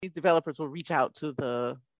these developers will reach out to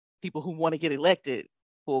the people who want to get elected,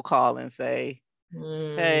 who will call and say,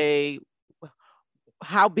 hey,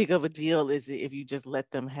 how big of a deal is it if you just let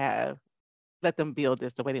them build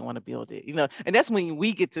this the way they want to build it? And that's when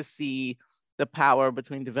we get to see the power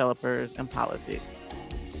between developers and politics.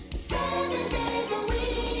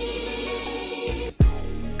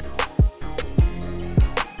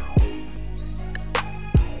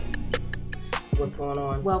 What's going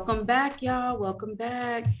on? Welcome back, y'all. Welcome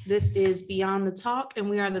back. This is Beyond the Talk, and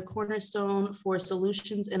we are the cornerstone for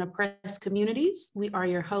solutions in oppressed communities. We are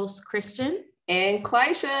your hosts, Kristen and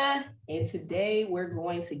Clysha. And today we're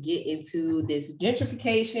going to get into this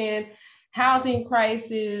gentrification, housing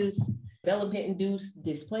crisis, development-induced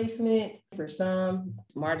displacement for some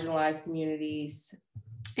marginalized communities.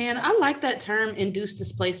 And I like that term, induced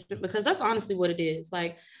displacement, because that's honestly what it is.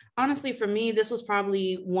 Like, honestly, for me, this was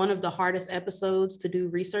probably one of the hardest episodes to do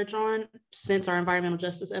research on since our environmental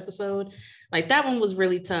justice episode. Like, that one was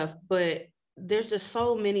really tough, but there's just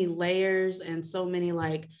so many layers and so many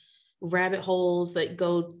rabbit holes that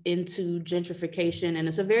go into gentrification. And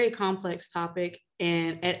it's a very complex topic.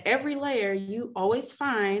 And at every layer, you always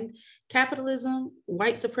find capitalism,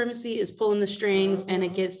 white supremacy is pulling the strings, and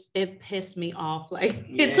it pissed me off.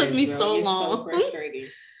 It took me so long. So frustrating.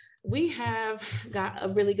 We have got a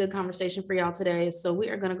really good conversation for y'all today. So we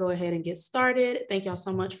are going to go ahead and get started. Thank y'all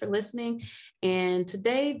so much for listening. And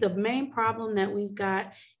today, the main problem that we've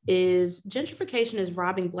got is gentrification is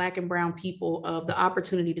robbing Black and Brown people of the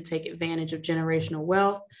opportunity to take advantage of generational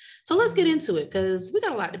wealth. So let's get into it, because we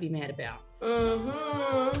got a lot to be mad about.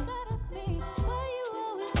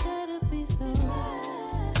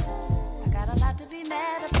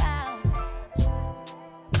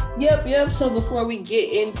 Yep. So before we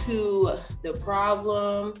get into the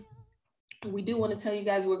problem, we do want to tell you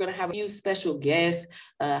guys we're going to have a few special guests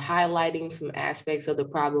highlighting some aspects of the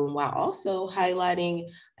problem while also highlighting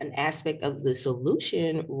an aspect of the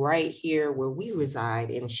solution right here where we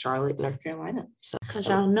reside in Charlotte, North Carolina. So, because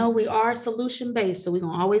y'all know we are solution-based, so we're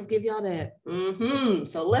going to always give y'all that.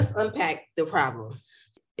 So let's unpack the problem.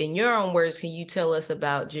 In your own words, can you tell us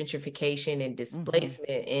about gentrification and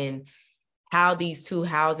displacement and how these two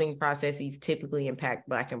housing processes typically impact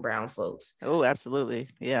Black and Brown folks? Oh, absolutely.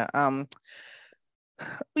 Yeah. In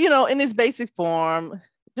its basic form,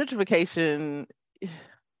 gentrification,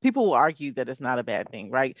 people will argue that it's not a bad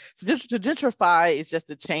thing, right? So to gentrify is just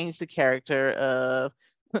to change the character of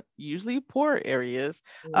usually poor areas.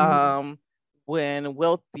 When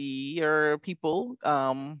wealthier people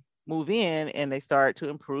move in and they start to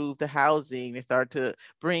improve the housing, they start to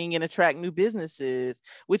bring and attract new businesses,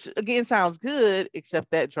 which again sounds good,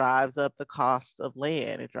 except that drives up the cost of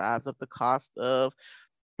land. It drives up the cost of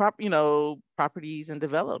properties and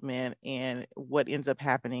development. And what ends up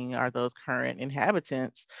happening are those current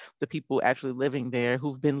inhabitants, the people actually living there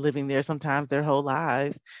who've been living there sometimes their whole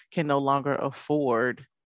lives, can no longer afford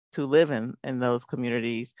to live in those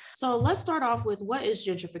communities. So let's start off with, what is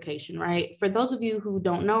gentrification, right? For those of you who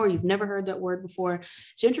don't know or you've never heard that word before,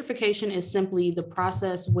 gentrification is simply the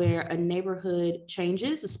process where a neighborhood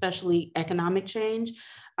changes, especially economic change,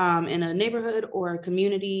 in a neighborhood or a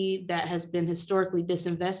community that has been historically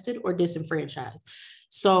disinvested or disenfranchised.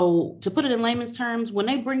 So to put it in layman's terms, when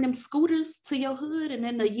they bring them scooters to your hood, and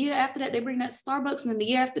then the year after that, they bring that Starbucks, and then the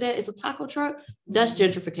year after that, it's a taco truck, that's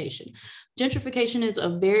gentrification. Gentrification is a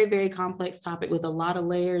very, very complex topic with a lot of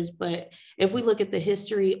layers. But if we look at the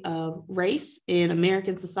history of race in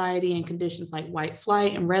American society and conditions like white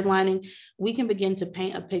flight and redlining, we can begin to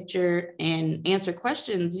paint a picture and answer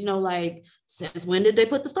questions, since when did they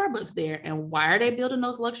put the Starbucks there? And why are they building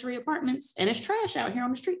those luxury apartments? And it's trash out here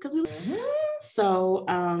on the street because we... So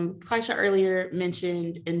Clysha earlier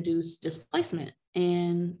mentioned induced displacement.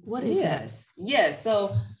 And what is that? Yes.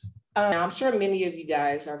 So I'm sure many of you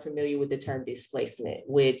guys are familiar with the term displacement,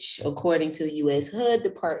 which according to the U.S. HUD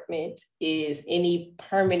Department is any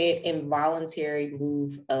permanent involuntary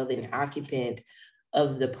move of an occupant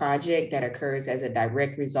of the project that occurs as a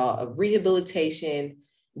direct result of rehabilitation,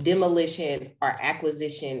 demolition, or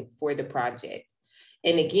acquisition for the project.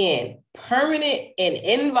 And again, permanent and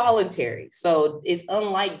involuntary. So it's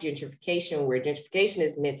unlike gentrification, where gentrification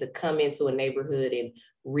is meant to come into a neighborhood and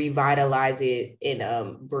revitalize it and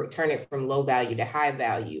turn it from low value to high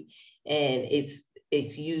value. And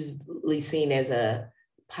it's usually seen as a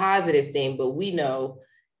positive thing, but we know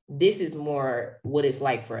this is more what it's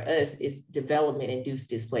like for us is development-induced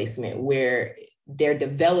displacement, where they're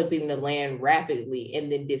developing the land rapidly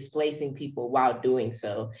and then displacing people while doing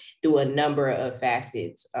so through a number of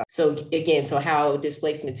facets. So how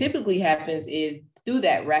displacement typically happens is through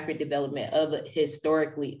that rapid development of a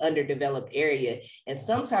historically underdeveloped area. And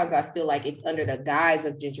sometimes I feel like it's under the guise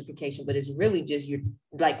of gentrification, but it's really just you're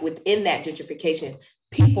like within that gentrification,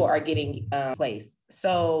 people are getting placed.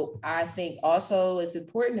 So I think also it's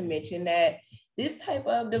important to mention that this type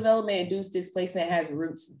of development-induced displacement has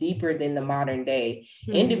roots deeper than the modern day.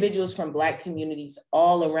 Mm-hmm. Individuals from Black communities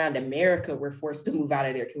all around America were forced to move out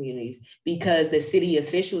of their communities because the city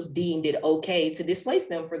officials deemed it okay to displace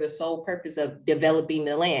them for the sole purpose of developing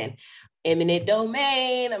the land. Eminent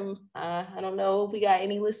domain, I don't know if we got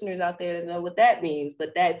any listeners out there that know what that means,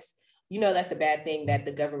 but that's a bad thing that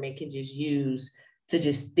the government can just use to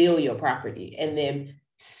just steal your property and then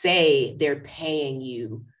say they're paying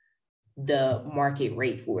you the market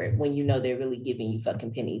rate for it when they're really giving you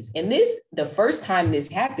fucking pennies. And the first time this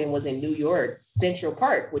happened was in New York, Central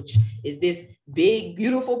Park, which is this big,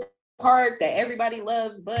 beautiful park that everybody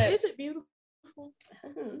loves, but is it beautiful?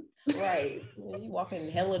 Right. You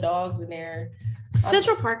walking hella dogs in there.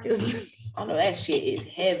 Central Park is I know that shit is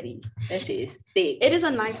heavy. That shit is thick. It is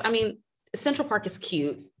Central Park is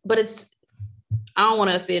cute, but I don't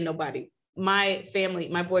want to offend nobody. My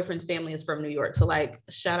boyfriend's family is from New York. So like,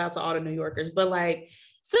 shout out to all the New Yorkers, but like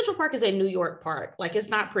Central Park is a New York park. Like it's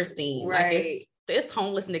not pristine. Right. Like it's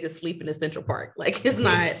homeless niggas sleeping in Central Park. Like it's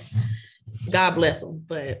not, God bless them,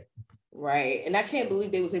 but. Right. And I can't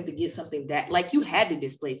believe they was able to get something that like you had to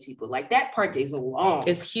displace people. Like that park is long.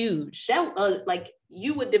 It's huge. That like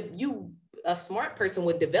a smart person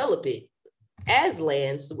would develop it as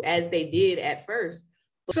land as they did at first.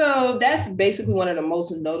 So that's basically one of the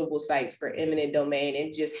most notable sites for eminent domain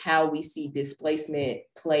and just how we see displacement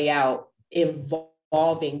play out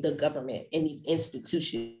involving the government in these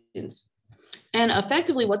institutions. And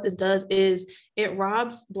effectively what this does is it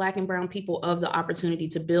robs Black and brown people of the opportunity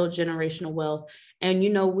to build generational wealth. And,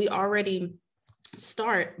 we already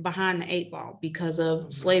start behind the 8 ball because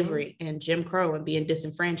of slavery and Jim Crow and being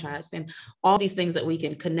disenfranchised and all these things that we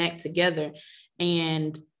can connect together.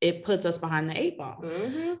 And it puts us behind the 8 ball.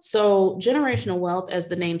 Mm-hmm. So generational wealth, as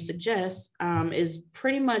the name suggests, is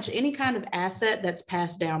pretty much any kind of asset that's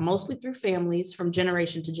passed down, mostly through families from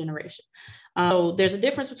generation to generation. So there's a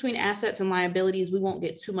difference between assets and liabilities. We won't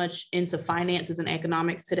get too much into finances and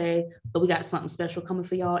economics today, but we got something special coming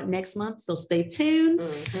for y'all next month. So stay tuned.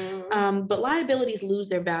 Mm-hmm. But liabilities lose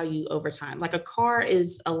their value over time. Like a car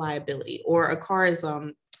is a liability, or a car is,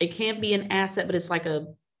 it can be an asset, but it's like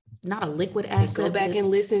not a liquid asset. Go back and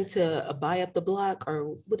listen to Buy Up the Block,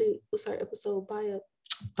 or what's our episode?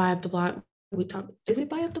 Buy Up the Block. Is it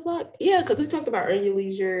Buy Up the Block? Yeah, because we talked about Earn Your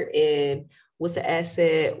Leisure and what's an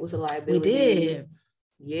asset, what's a liability. We did.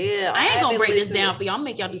 Yeah. I ain't gonna break this down for y'all. I'm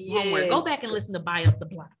make y'all do some homework. Go back and listen to Buy Up the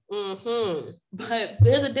Block. Mm-hmm. But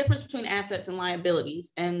there's a difference between assets and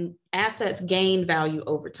liabilities, and assets gain value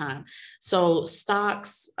over time. So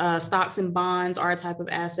stocks and bonds are a type of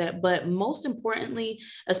asset, but most importantly,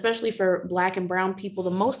 especially for Black and brown people,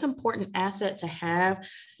 the most important asset to have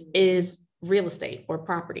is real estate or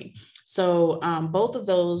property. So both of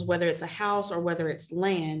those, whether it's a house or whether it's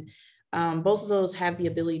land, both of those have the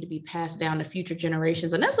ability to be passed down to future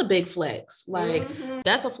generations. And that's a big flex. Like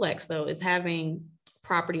that's a flex though, is having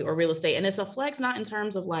property or real estate. And it's a flex, not in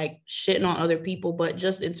terms of like shitting on other people, but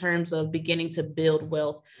just in terms of beginning to build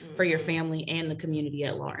wealth for your family and the community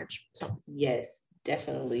at large. So yes,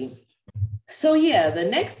 definitely. So yeah, the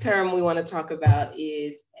next term we want to talk about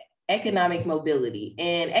is economic mobility.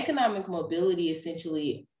 And economic mobility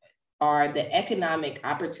essentially are the economic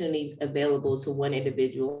opportunities available to one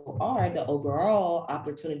individual, or the overall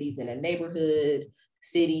opportunities in a neighborhood,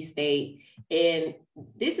 city, state. And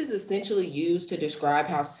this is essentially used to describe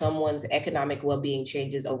how someone's economic well-being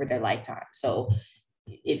changes over their lifetime. So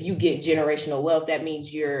if you get generational wealth, that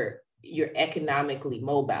means you're economically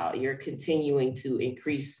mobile. You're continuing to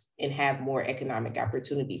increase and have more economic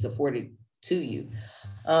opportunities afforded to you.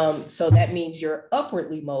 So that means you're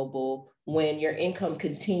upwardly mobile when your income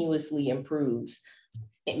continuously improves,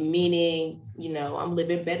 meaning, I'm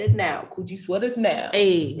living better now. Could you sweat us now?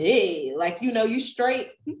 Hey, like, you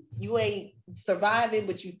straight, you ain't surviving,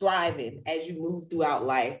 but you thriving as you move throughout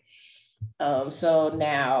life. So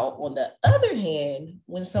now on the other hand,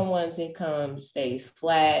 when someone's income stays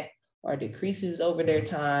flat or decreases over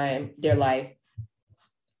their life,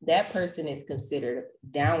 that person is considered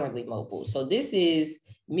downwardly mobile. So this is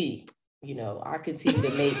me. I continue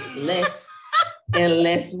to make less and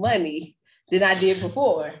less money than I did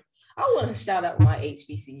before. I want to shout out my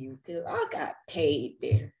HBCU because I got paid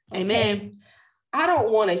there. Okay? Amen. I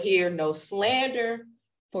don't want to hear no slander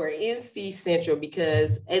for NC Central,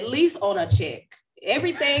 because at least on a check,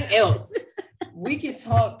 everything else, we can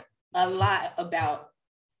talk a lot about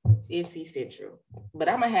NC Central, but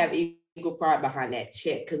I'm gonna have equal pride behind that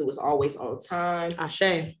check because it was always on time. Ashe.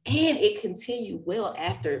 And it continued well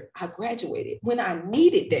after I graduated when I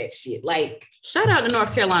needed that shit. Like, shout out to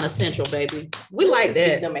North Carolina Central, baby. We like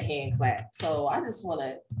that. Give them a hand clap. So I just want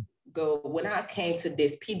to go, when I came to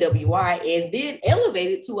this PWI and then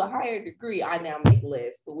elevated to a higher degree, I now make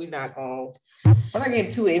less, but we're not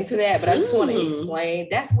getting too into that, but I just want to explain.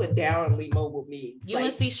 That's what downwardly mobile means.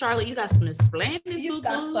 UNC Charlotte, you got some explaining to do. You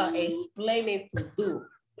got some explaining to do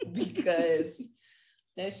because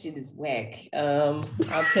that shit is whack. I'll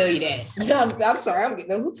tell you that. I'm sorry, I'm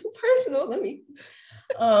getting a little too personal. Let me.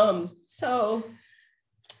 So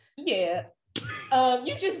yeah,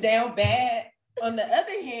 you just down bad. On the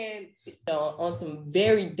other hand, on some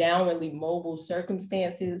very downwardly mobile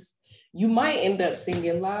circumstances, you might end up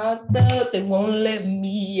singing loud up, they won't let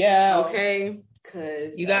me out. Okay.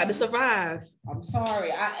 Because you got to survive. I'm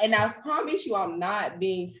sorry. I promise you, I'm not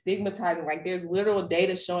being stigmatizing. Like, there's literal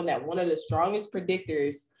data showing that one of the strongest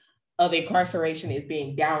predictors of incarceration is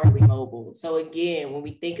being downwardly mobile. So again, when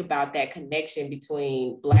we think about that connection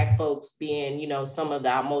between Black folks being, some of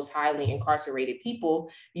the most highly incarcerated people,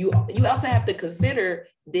 you also have to consider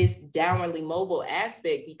this downwardly mobile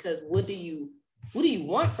aspect, because what do you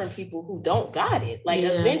want from people who don't got it? Like,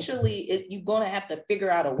 eventually you're going to have to figure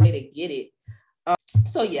out a way to get it.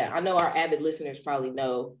 So yeah, I know our avid listeners probably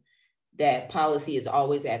know that policy is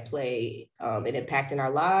always at play and impacting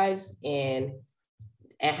our lives, and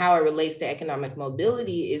how it relates to economic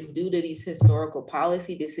mobility is due to these historical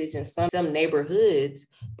policy decisions. Some neighborhoods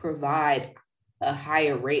provide a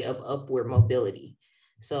higher rate of upward mobility.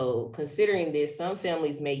 So considering this, some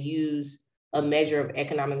families may use a measure of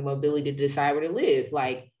economic mobility to decide where to live.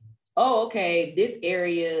 Like, oh, okay, this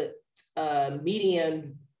area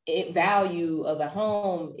median value of a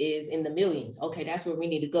home is in the millions. Okay, that's where we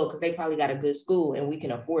need to go because they probably got a good school and we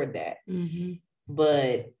can afford that. Mm-hmm.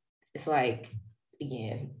 But it's like,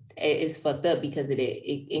 again, it's fucked up because it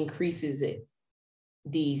increases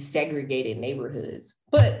these segregated neighborhoods.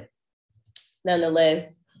 But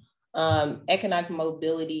nonetheless, economic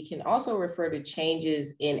mobility can also refer to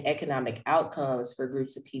changes in economic outcomes for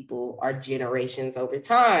groups of people or generations over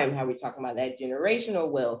time. How we talking about that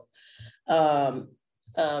generational wealth.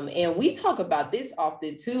 And we talk about this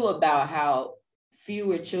often too, about how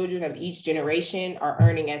fewer children of each generation are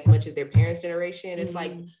earning as much as their parents' generation. It's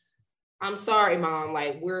like, I'm sorry, Mom,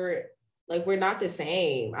 we're not the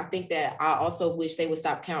same. I think that I also wish they would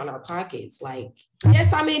stop counting our pockets. Like,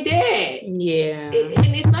 yes, I'm in debt. Yeah.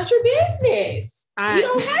 And it's not your business. We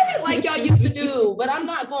don't have it like y'all used to do, but I'm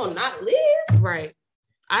not going to not live. Right.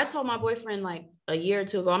 I told my boyfriend a year or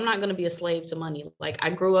two ago, I'm not going to be a slave to money. Like,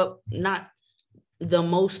 I grew up not the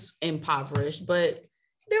most impoverished, but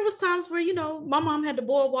there was times where, my mom had to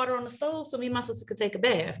boil water on the stove so me and my sister could take a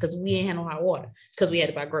bath because we ain't had no hot water because we had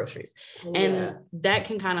to buy groceries. Yeah. And that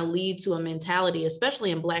can kind of lead to a mentality,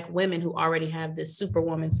 especially in Black women who already have this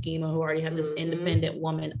superwoman schema, who already have this independent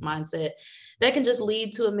woman mindset, that can just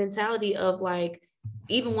lead to a mentality of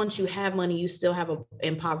even once you have money, you still have an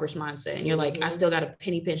impoverished mindset. And you're like, I still got a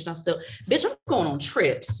penny pinch. And bitch, I'm going on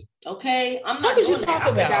trips. Okay. I'm not doing that.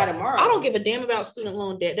 I'll die tomorrow. I don't give a damn about student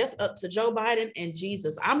loan debt. That's up to Joe Biden and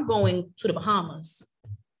Jesus. I'm going to the Bahamas.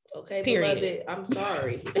 Okay. Period. Beloved, I'm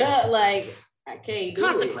sorry. I can't do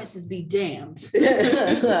consequences it. Be damned.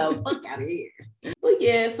 Fuck out of here. But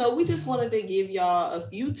yeah, so we just wanted to give y'all a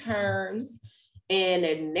few terms.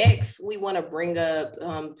 And next, we want to bring up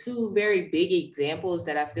two very big examples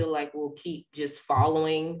that I feel like we'll keep just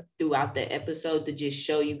following throughout the episode to just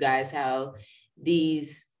show you guys how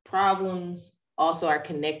these problems also are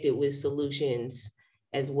connected with solutions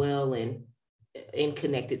as well, and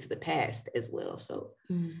connected to the past as well. So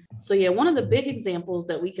yeah, one of the big examples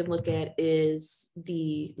that we can look at is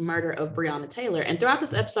the murder of Breonna Taylor. And throughout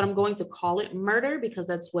this episode, I'm going to call it murder because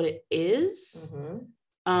that's what it is. Mm-hmm.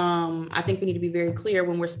 I think we need to be very clear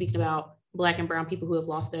when we're speaking about Black and brown people who have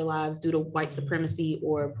lost their lives due to white supremacy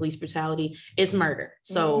or police brutality. It's murder.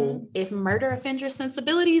 So if murder offends your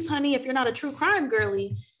sensibilities, honey, if you're not a true crime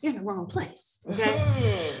girly, you're in the wrong place.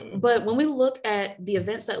 Okay. But when we look at the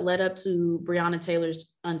events that led up to Breonna Taylor's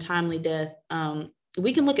untimely death,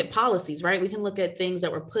 we can look at policies, right? We can look at things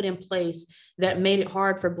that were put in place that made it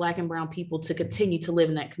hard for Black and brown people to continue to live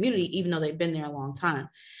in that community, even though they've been there a long time.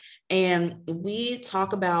 And we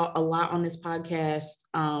talk about a lot on this podcast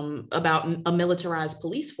about a militarized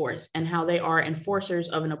police force and how they are enforcers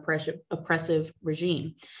of an oppressive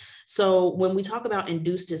regime. So when we talk about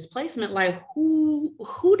induced displacement, like who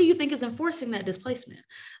do you think is enforcing that displacement?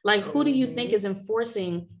 Like who do you think is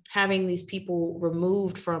enforcing having these people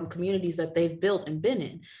removed from communities that they've built and been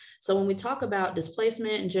in? So when we talk about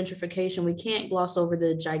displacement and gentrification, we can't gloss over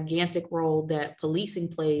the gigantic role that policing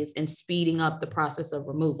plays in speeding up the process of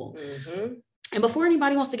removal. And before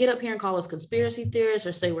anybody wants to get up here and call us conspiracy theorists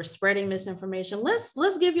or say we're spreading misinformation,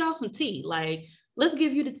 let's give y'all some tea. Like, let's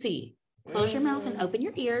give you the tea. Close your mouth and open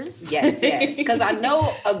your ears. Yes. Because I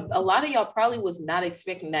know a lot of y'all probably was not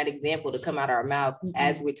expecting that example to come out of our mouth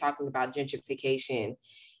as we're talking about gentrification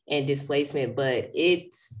and displacement, but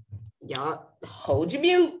it's, y'all hold your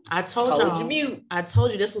mute. I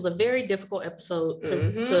told you this was a very difficult episode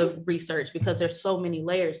to research because there's so many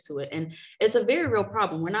layers to it. And it's a very real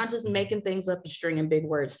problem. We're not just making things up and stringing big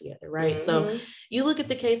words together, right? So you look at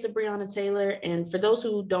the case of Breonna Taylor, and for those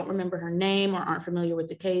who don't remember her name or aren't familiar with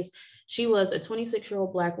the case, she was a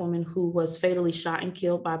 26-year-old Black woman who was fatally shot and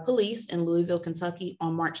killed by police in Louisville, Kentucky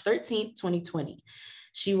on March 13th, 2020.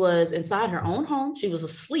 She was inside her own home. She was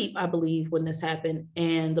asleep, I believe, when this happened.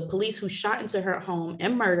 And the police who shot into her home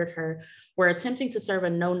and murdered her were attempting to serve a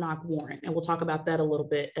no-knock warrant. And we'll talk about that a little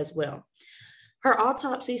bit as well. Her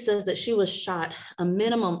autopsy says that she was shot a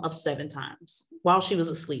minimum of 7 times while she was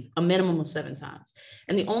asleep, a minimum of 7 times.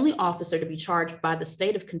 And the only officer to be charged by the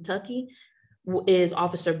state of Kentucky is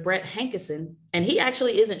Officer Brett Hankison, and he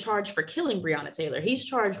actually isn't charged for killing Breonna Taylor. He's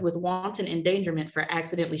charged with wanton endangerment for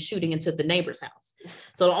accidentally shooting into the neighbor's house.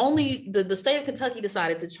 So the state of Kentucky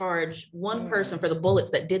decided to charge one person for the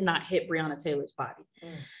bullets that did not hit Breonna Taylor's body.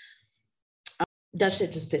 That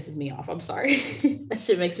shit just pisses me off. I'm sorry. That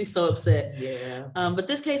shit makes me so upset. Yeah. But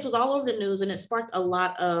this case was all over the news and it sparked a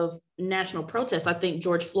lot of national protests. I think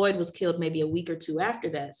George Floyd was killed maybe a week or 2 after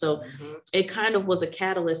that. So it kind of was a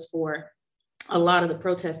catalyst for a lot of the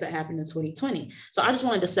protests that happened in 2020. So I just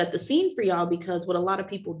wanted to set the scene for y'all because what a lot of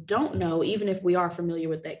people don't know, even if we are familiar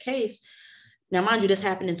with that case, now mind you, this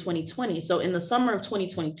happened in 2020. So in the summer of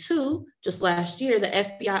 2022, just last year, the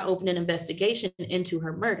FBI opened an investigation into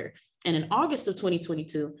her murder. And in August of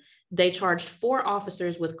 2022, they charged 4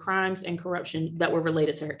 officers with crimes and corruption that were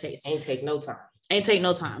related to her case. Ain't take no time.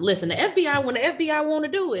 Listen, the FBI, when the FBI want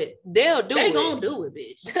to do it, they gonna do it,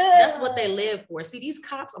 bitch. That's what they live for. See, these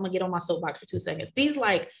cops, I'm gonna get on my soapbox for 2 seconds. These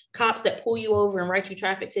like cops that pull you over and write you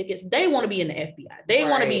traffic tickets, they want to be in the FBI. They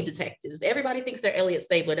want to be detectives. Everybody thinks they're Elliot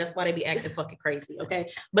Stabler. That's why they be acting fucking crazy,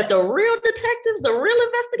 okay? But the real detectives, the real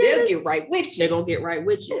investigators, they'll get right with you. They're gonna get right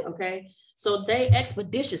with you, okay? So they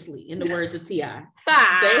expeditiously, in the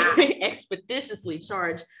they expeditiously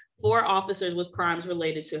charged 4 officers with crimes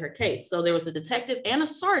related to her case. So there was a detective and a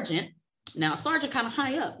sergeant. Now, a sergeant kind of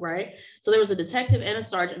high up, right? So there was a detective and a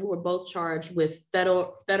sergeant who were both charged with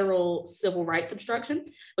federal civil rights obstruction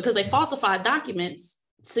because they falsified documents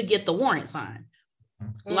to get the warrant signed.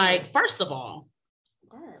 Like, first of all,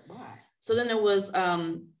 why? So then there was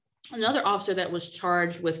another officer that was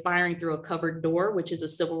charged with firing through a covered door, which is a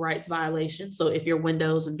civil rights violation. So if your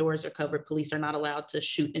windows and doors are covered, police are not allowed to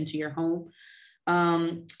shoot into your home.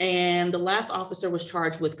 And the last officer was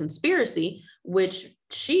charged with conspiracy, which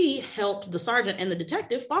she helped the sergeant and the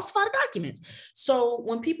detective falsify the documents. So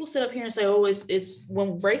when people sit up here and say, oh, it's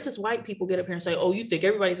when racist white people get up here and say, oh, you think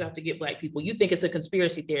everybody's out to get Black people, you think it's a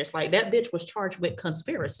conspiracy theorist, like that bitch was charged with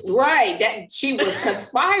conspiracy. Right, that she was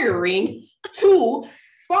conspiring to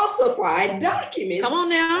falsify documents. Come on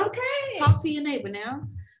now. Okay. Talk to your neighbor now.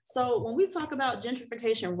 So when we talk about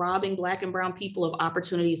gentrification robbing Black and brown people of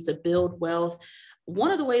opportunities to build wealth,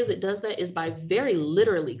 one of the ways it does that is by very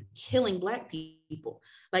literally killing Black people.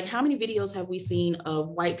 Like, how many videos have we seen of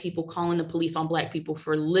white people calling the police on Black people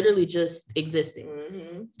for literally just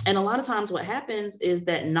existing? And a lot of times what happens is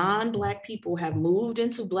that non-Black people have moved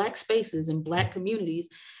into Black spaces and Black communities,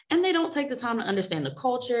 and they don't take the time to understand the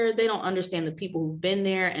culture. They don't understand the people who've been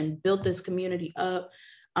there and built this community up.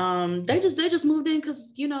 They just moved in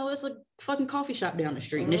because, you know, it's a fucking coffee shop down the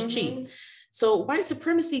street and it's cheap. So white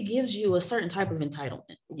supremacy gives you a certain type of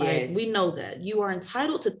entitlement. Yes. Like, we know that you are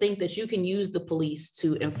entitled to think that you can use the police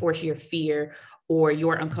to enforce your fear or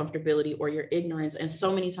your uncomfortability or your ignorance. And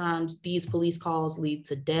so many times these police calls lead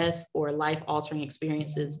to death or life-altering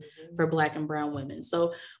experiences for Black and brown women.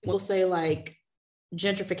 So we'll say like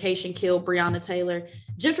gentrification killed Breonna Taylor.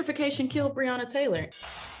 Gentrification killed Breonna Taylor.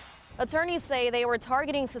 Attorneys say they were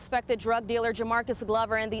targeting suspected drug dealer Jamarcus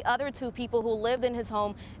Glover and the other two people who lived in his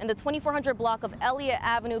home in the 2400 block of Elliott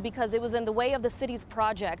Avenue because it was in the way of the city's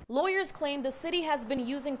project. Lawyers claim the city has been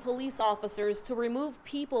using police officers to remove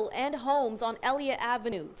people and homes on Elliott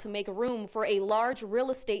Avenue to make room for a large real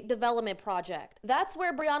estate development project. That's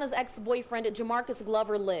where Breonna's ex-boyfriend Jamarcus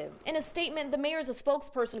Glover lived. In a statement, the mayor's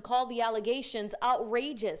spokesperson called the allegations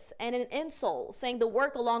outrageous and an insult, saying the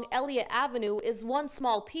work along Elliott Avenue is one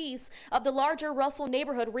small piece of the larger Russell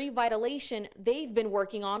neighborhood revitalization they've been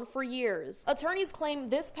working on for years. Attorneys claim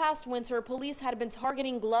this past winter, police had been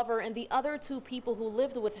targeting Glover and the other two people who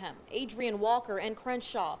lived with him, Adrian Walker and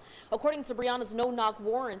Crenshaw. According to Breonna's no-knock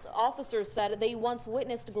warrant, officers said they once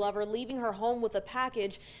witnessed Glover leaving her home with a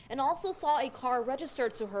package and also saw a car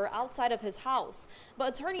registered to her outside of his house.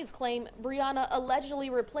 But attorneys claim Breonna allegedly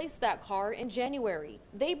replaced that car in January.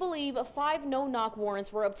 They believe 5 no-knock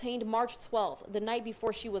warrants were obtained March 12th, the night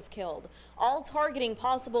before she was killed, all targeting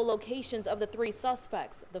possible locations of the 3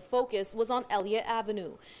 suspects. The focus was on Elliott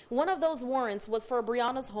Avenue. One of those warrants was for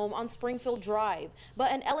Breonna's home on Springfield Drive,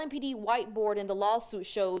 but an LMPD whiteboard in the lawsuit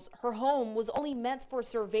shows her home was only meant for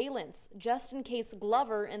surveillance, just in case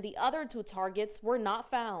Glover and the other 2 targets were not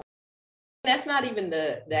found. That's not even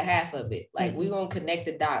the half of it. Like, we're going to connect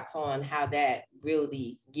the dots on how that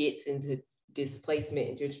really gets into displacement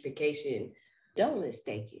and gentrification. Don't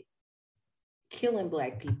mistake it. Killing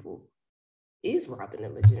Black people is robbing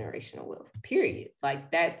them of generational wealth, period.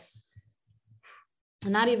 Like, that's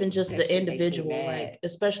not even just the individual, like,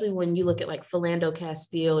 especially when you look at like Philando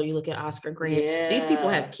Castile or you look at Oscar Grant, these people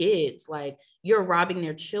have kids. Like, you're robbing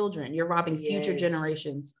their children, you're robbing future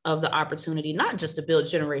generations of the opportunity, not just to build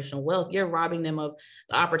generational wealth, you're robbing them of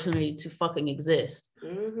the opportunity to fucking exist.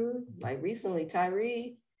 Like recently,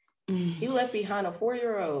 Tyree, he left behind a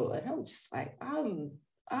 4-year-old, and I'm just like,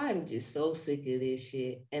 I'm just so sick of this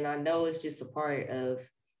shit. And I know it's just a part of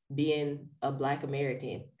being a Black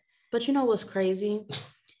American. But you know what's crazy?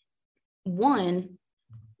 One,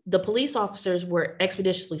 the police officers were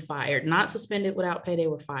expeditiously fired, not suspended without pay. They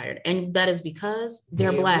were fired. And that is because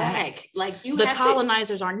they're Black. Like, the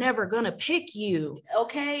colonizers are never going to pick you.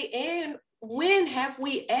 Okay. And when have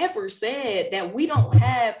we ever said that we don't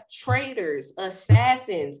have traitors,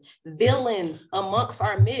 assassins, villains amongst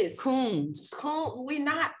our midst? Coons. We're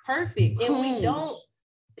not perfect. And we don't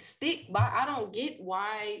stick by. I don't get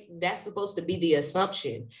why that's supposed to be the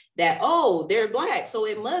assumption that, oh, they're Black, so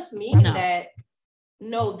it must mean that.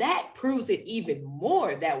 No, that proves it even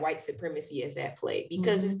more that white supremacy is at play,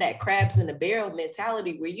 because it's that crabs in the barrel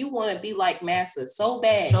mentality where you want to be like Massa so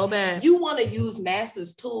bad. You want to use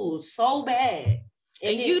Massa's tools so bad.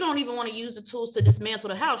 And you don't even want to use the tools to dismantle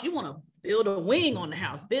the house. You want to build a wing on the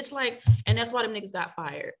house, bitch. Like, and that's why them niggas got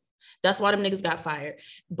fired.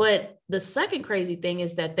 But the second crazy thing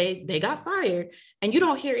is that they got fired, and you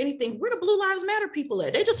don't hear anything. Where the Blue Lives Matter people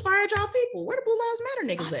at? They just fired y'all people. Where the Blue Lives Matter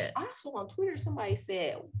niggas at? I saw on Twitter somebody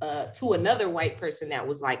said to another white person that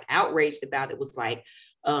was like outraged about it, was like,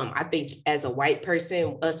 I think as a white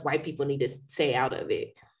person, us white people need to stay out of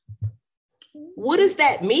it. What does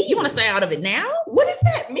that mean? You want to stay out of it now? What does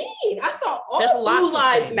that mean? I thought all blue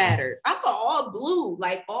lives matter. I thought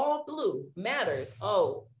all blue matters.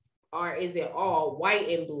 Oh, or is it all white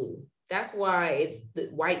and blue? That's why it's the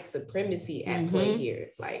white supremacy at play here.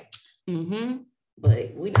 Like,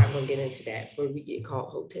 but we're not gonna get into that before we get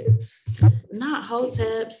called hoteps. Not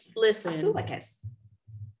hoteps. Listen, I feel like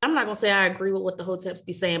I'm not gonna say I agree with what the hoteps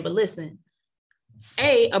be saying, but listen.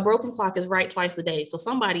 A broken clock is right twice a day. So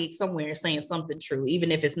somebody somewhere is saying something true,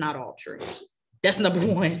 even if it's not all true. That's number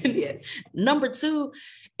one. Yes. Number two,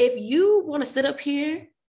 if you want to sit up here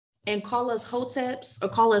and call us hoteps or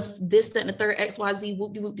call us this, that, and the third XYZ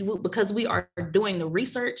whoop, because we are doing the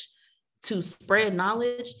research to spread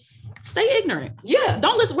knowledge, stay ignorant. Yeah.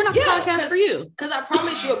 Don't listen. We're not the podcast for you. Because I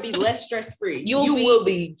promise you'll be less stress-free. You will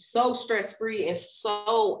be so stress-free and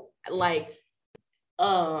so like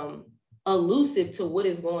elusive to what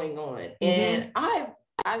is going on. And I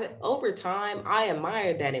over time, I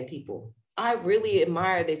admire that in people. I really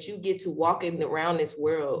admire that you get to walking around this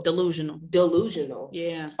world delusional.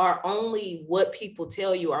 Yeah. Are only what people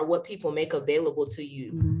tell you or what people make available to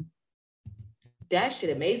you. That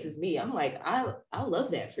shit amazes me. I'm like, I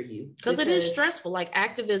love that for you. Because it is stressful. Like,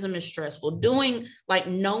 activism is stressful. Doing, like,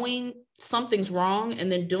 knowing something's wrong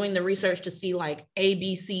and then doing the research to see like A,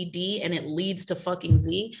 B, C, D, and it leads to fucking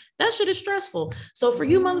Z. That shit is stressful. So for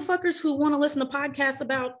you motherfuckers who want to listen to podcasts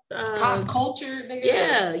about pop culture,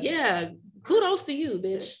 nigga. Yeah. Kudos to you,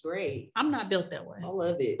 bitch. That's great. I'm not built that way. I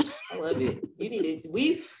love it. You need it.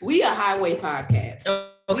 We a highway podcast.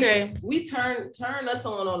 Okay. We turn us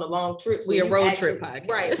on a long trip. We a road trip podcast.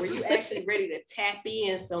 Right, where you actually ready to tap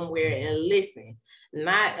in somewhere and listen,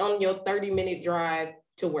 not on your 30-minute drive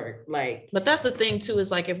to work. Like, but that's the thing too,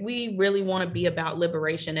 is like, if we really want to be about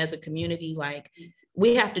liberation as a community, like,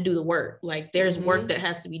 we have to do the work. Like, there's work that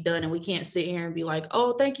has to be done, and we can't sit here and be like,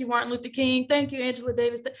 oh, thank you, Martin Luther King, thank you, Angela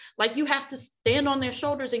Davis. Like, you have to stand on their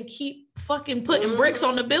shoulders and keep fucking putting bricks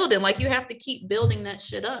on the building. Like, you have to keep building that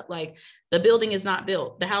shit up. Like, the building is not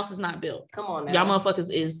built, the house is not built. Come on now. Y'all motherfuckers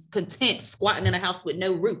is content squatting in a house with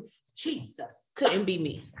no roof. Jesus, couldn't be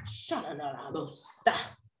me. Stop.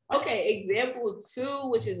 Okay, example 2,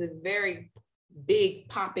 which is a very big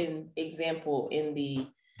popping example in the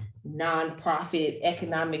nonprofit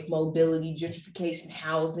economic mobility, gentrification,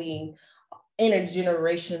 housing,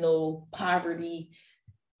 intergenerational poverty.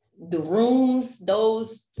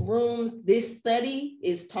 Those rooms, this study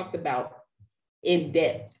is talked about in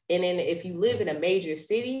depth. And then if you live in a major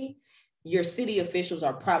city, your city officials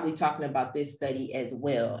are probably talking about this study as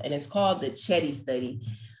well. And it's called the Chetty study.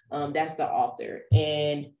 That's the author.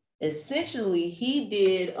 And essentially, he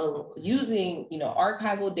did using,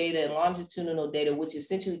 archival data and longitudinal data, which is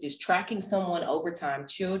essentially just tracking someone over time,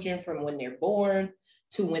 children from when they're born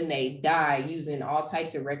to when they die, using all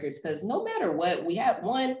types of records. Because no matter what, we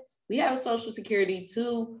have Social Security.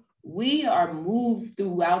 2, we are moved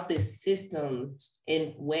throughout the system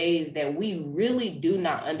in ways that we really do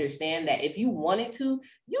not understand, that if you wanted to,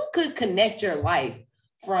 you could connect your life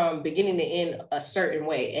from beginning to end a certain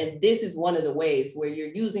way. And this is one of the ways where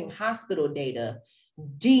you're using hospital data,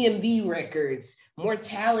 DMV records,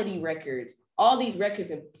 mortality records, all these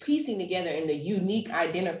records, and piecing together, and the unique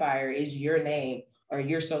identifier is your name or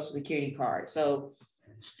your Social Security card. So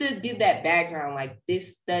just to give that background, like,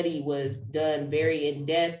 this study was done very in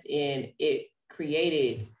depth, and it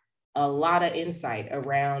created a lot of insight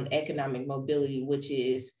around economic mobility, which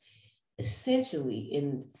is essentially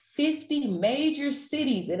in 50 major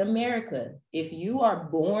cities in America, if you are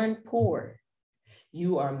born poor,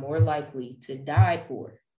 you are more likely to die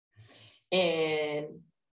poor. And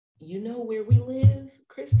you know where we live,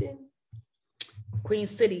 Kristen? Queen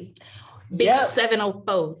City. Big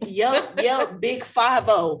 704. Yep. Big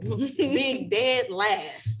 50. Big dead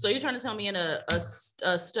last. So you're trying to tell me in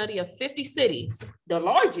a study of 50 cities, the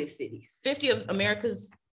largest cities, 50 of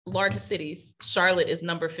America's largest cities, Charlotte is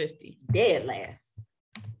number 50. Dead last.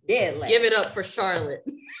 Give it up for Charlotte.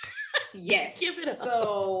 Yes. Give it up.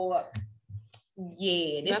 So,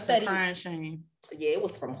 yeah, this That's study, a crying shame. Yeah, it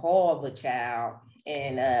was from Harvard, child,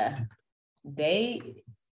 and they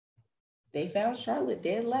found Charlotte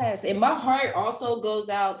dead last. And my heart also goes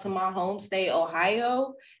out to my home state,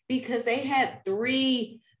 Ohio, because they had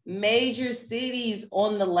 3 major cities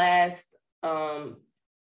on the last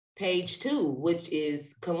page 2, which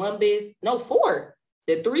is 4,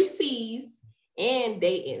 the 3 C's, and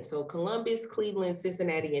Dayton. So Columbus, Cleveland,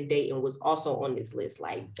 Cincinnati, and Dayton was also on this list.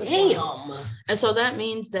 Like, damn. And so that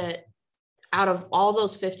means that out of all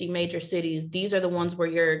those 50 major cities, these are the ones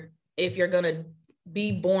where if you're going to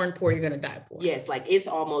be born poor, you're going to die poor. Yes, like, it's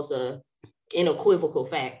almost an unequivocal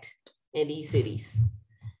fact in these cities.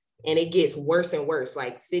 And it gets worse and worse.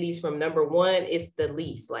 Like, cities from number 1, it's the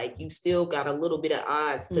least. Like, you still got a little bit of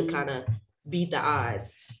odds to kind of beat the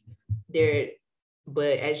odds there.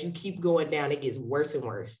 But as you keep going down, it gets worse and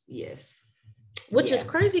worse. Yes. Which is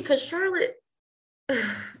crazy, because Charlotte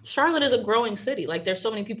is a growing city. Like, there's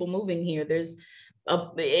so many people moving here.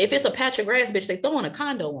 If it's a patch of grass, bitch, they throwing a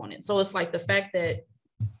condo on it. So it's like the fact that.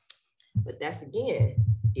 But that's, again,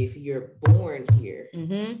 if you're born here,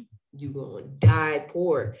 you're going to die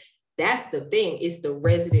poor. That's the thing. It's the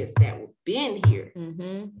residents that have been here,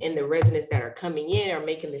 and the residents that are coming in are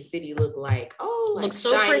making the city look like, looks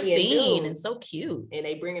so pristine and so cute. And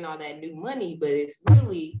they bringing all that new money, but it's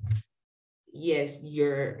really, yes,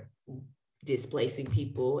 you're displacing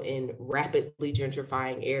people in rapidly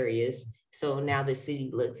gentrifying areas. So now the city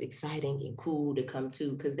looks exciting and cool to come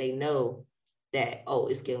to, because they know that,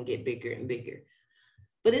 it's going to get bigger and bigger.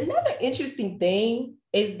 But another interesting thing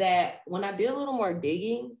is that when I did a little more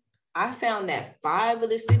digging, I found that 5 of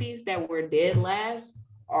the cities that were dead last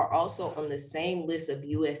are also on the same list of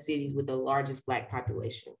U.S. cities with the largest Black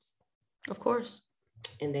populations. Of course.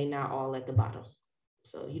 And they not all at the bottom.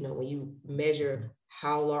 So, when you measure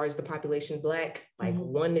how large the population Black, like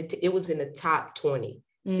 1 to it was in the top 20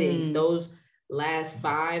 cities. Those last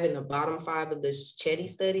 5 and the bottom 5 of the Chetty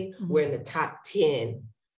study were in the top 10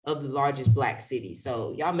 of the largest Black cities.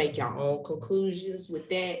 So y'all make your own conclusions with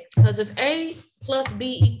that. Because if A plus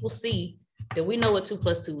B equals C, then we know what 2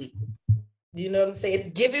 plus 2 equals. You know what I'm saying?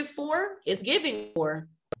 It's giving 4. It's giving 4.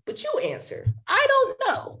 But you answer. I don't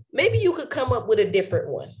know. Maybe you could come up with a different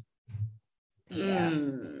one.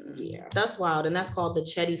 Yeah, that's wild. And that's called the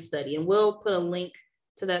Chetty study. And we'll put a link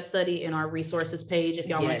to that study in our resources page if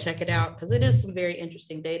y'all want to check it out, because it is some very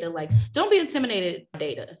interesting data. Like, don't be intimidated by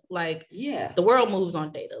data. Like, the world moves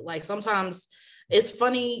on data. Like, sometimes it's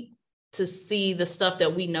funny to see the stuff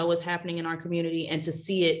that we know is happening in our community and to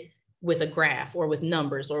see it with a graph or with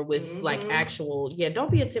numbers or with like actual,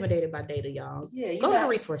 don't be intimidated by data, y'all. Go to the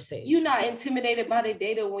resource page. You're not intimidated by the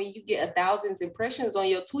data when you get 1,000 impressions on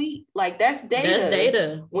your tweet. Like, that's data. That's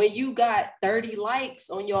data. When you got 30 likes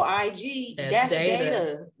on your IG, that's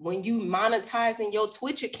data. When you monetizing your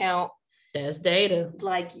Twitch account, that's data.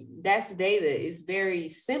 Like, that's data. It's very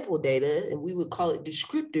simple data, and we would call it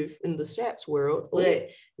descriptive in the stats world.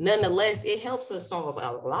 But nonetheless, it helps us solve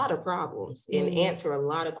a lot of problems and answer a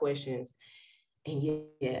lot of questions. And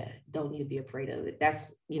don't need to be afraid of it.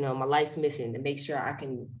 That's, my life's mission, to make sure I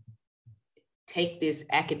can take this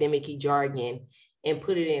academic jargon and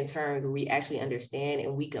put it in terms where we actually understand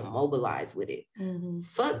and we can mobilize with it.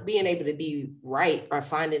 Fuck being able to be right or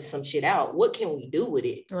finding some shit out. What can we do with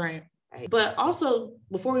it? Right. But also,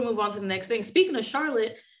 before we move on to the next thing, speaking of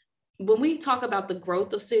Charlotte, when we talk about the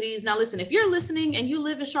growth of cities, now listen, if you're listening and you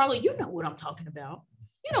live in Charlotte, you know what I'm talking about.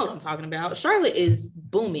 You know what I'm talking about. Charlotte is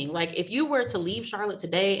booming. Like, if you were to leave Charlotte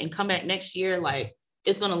today and come back next year, like,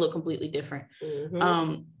 it's going to look completely different.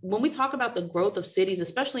 When we talk about the growth of cities,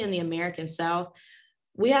 especially in the American South,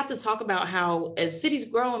 we have to talk about how as cities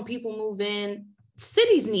grow and people move in,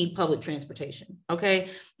 cities need public transportation. Okay.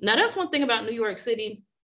 Now, that's one thing about New York City.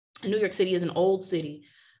 New York City is an old city,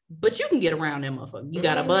 but you can get around that motherfucker. You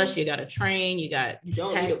got a bus, you got a train, you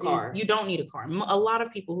don't taxis. Need a car. You don't need a car. A lot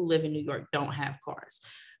of people who live in New York don't have cars,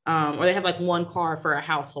 or they have like one car for a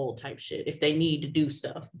household type shit if they need to do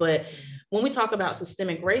stuff. But when we talk about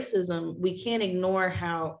systemic racism, we can't ignore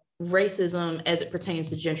how racism as it pertains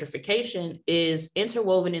to gentrification is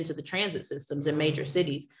interwoven into the transit systems in major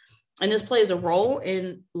cities. And this plays a role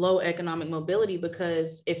in low economic mobility,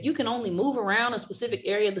 because if you can only move around a specific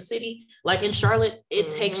area of the city, like in Charlotte, it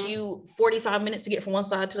takes you 45 minutes to get from one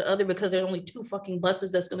side to the other because there's only 2 fucking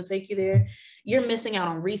buses that's going to take you there. You're missing out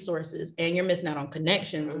on resources, and you're missing out on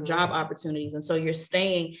connections and job opportunities. And so you're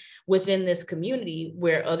staying within this community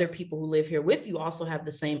where other people who live here with you also have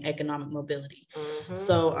the same economic mobility.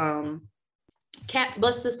 So CATS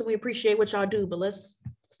bus system, we appreciate what y'all do, but let's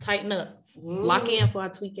tighten up. Lock in before I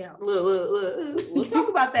tweak out. Look. We'll talk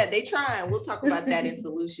about that. They trying. We'll talk about that in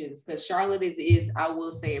solutions, because Charlotte is, I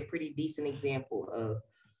will say, a pretty decent example of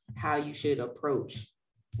how you should approach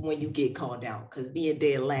when you get called out. Because being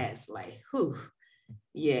dead last, like,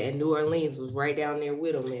 and New Orleans was right down there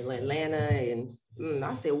with them, and Atlanta, and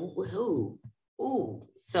I said, who?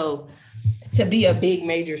 So to be a big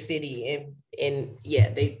major city, and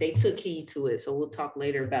they took heed to it. So we'll talk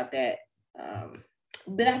later about that.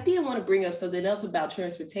 But I did want to bring up something else about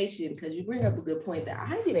transportation, because you bring up a good point that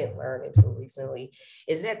I didn't learn until recently,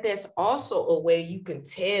 is that that's also a way you can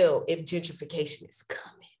tell if gentrification is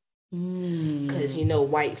coming. Because,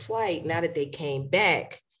 white flight, now that they came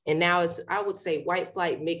back, and now it's, I would say, white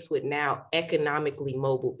flight mixed with now economically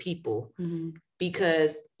mobile people,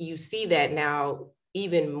 because you see that now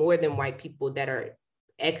even more than white people that are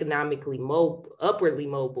economically upwardly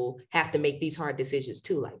mobile have to make these hard decisions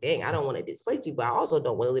too. Like, dang, I don't want to displace people. I also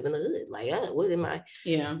don't want to live in the hood. Like, what am I?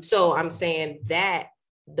 So I'm saying that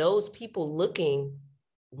those people looking,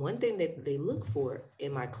 one thing that they look for,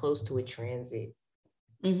 am I close to a transit?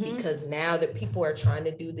 Because now that people are trying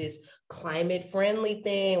to do this climate friendly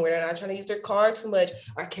thing where they're not trying to use their car too much,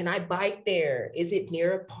 or can I bike there? Is it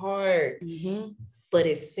near a park? But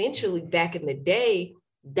essentially back in the day,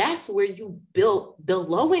 that's where you built the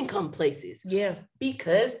low-income places.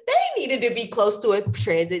 Because they needed to be close to a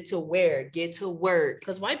transit to get to work.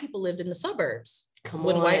 Because white people lived in the suburbs.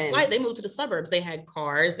 White flight, they moved to the suburbs. They had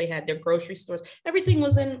cars, they had their grocery stores. Everything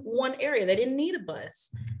was in one area. They didn't need a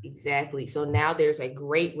bus. Exactly. So now there's a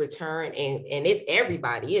great return, and it's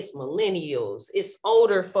everybody. It's millennials. It's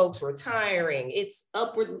older folks retiring. It's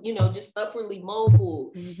just upwardly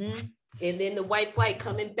mobile. And then the white flight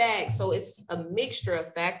coming back. So it's a mixture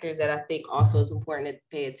of factors that I think also is important to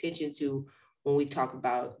pay attention to when we talk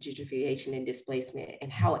about gentrification and displacement,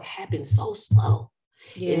 and how it happens so slow.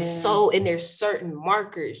 And there's certain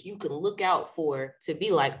markers you can look out for to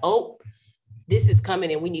be like, oh, this is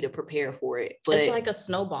coming and we need to prepare for it. But it's like a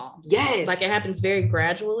snowball. Yes. Like, it happens very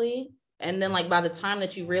gradually. And then, like, by the time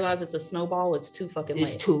that you realize it's a snowball, it's too fucking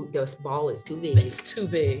late. The ball is too big. It's too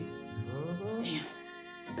big. Damn.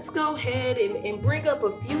 Let's go ahead and bring up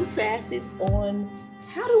a few facets on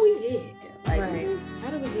how do we get here? How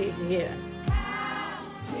do we get here?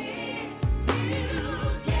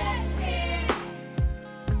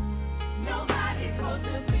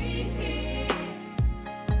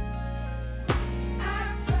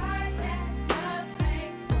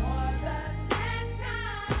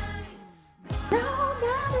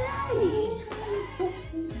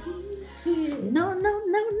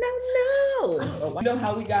 know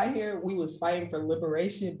how we got here? We was fighting for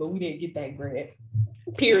liberation, but we didn't get that grant.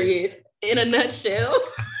 Period. In a nutshell.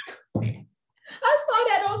 I saw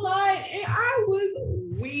that online and I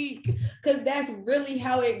was weak because that's really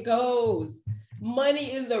how it goes.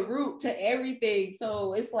 Money is the root to everything.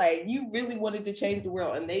 So it's like you really wanted to change the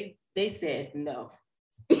world, and they said no.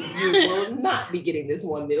 You will not be getting this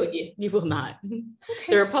 1 million. You will not. Okay.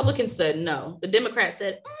 The Republicans said no. The Democrats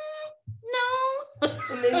said no.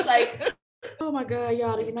 And it's like, oh my God,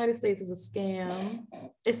 y'all, the United States is a scam.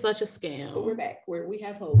 It's such a scam. But we're back where we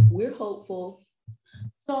have hope. We're hopeful.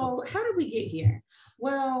 So how did we get here?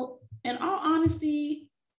 Well, in all honesty,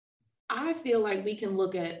 I feel like we can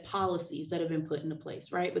look at policies that have been put into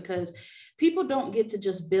place, right? Because people don't get to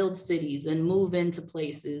just build cities and move into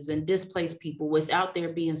places and displace people without there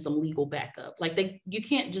being some legal backup. Like you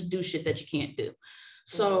can't just do shit that you can't do.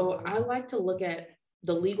 So I like to look at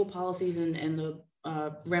the legal policies and the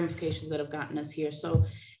ramifications that have gotten us here. So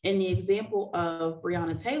in the example of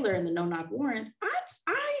Breonna Taylor and the no-knock warrants,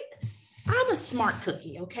 I'm a smart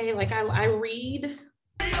cookie, okay? Like I read.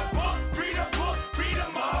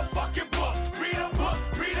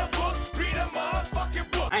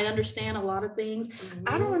 I understand a lot of things. Mm-hmm.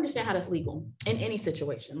 I don't understand how that's legal in any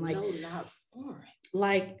situation. Like, no, not warrant.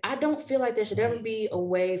 Like, I don't feel like there should ever be a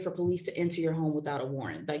way for police to enter your home without a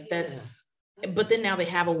warrant. Like that's, but then now they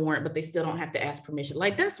have a warrant, but they still don't have to ask permission.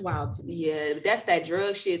 Like that's wild to me. Yeah, that's that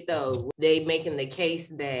drug shit though. They making the case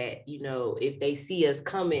that, you know, if they see us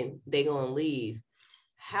coming, they gonna leave.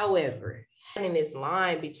 However, in this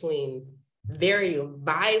line between very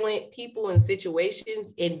violent people in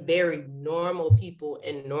situations and very normal people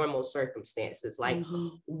in normal circumstances, like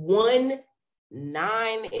 1-9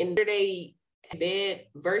 in their bed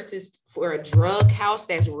versus for a drug house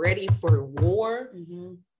that's ready for war.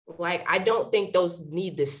 Like, I don't think those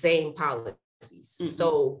need the same policies.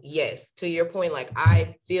 So yes, to your point, like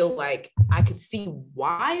I feel like I could see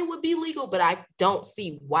why it would be legal, but I don't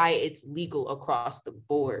see why it's legal across the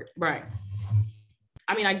board. Right.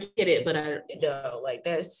 I mean, I get it, but I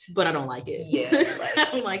don't like it. Yeah. Like,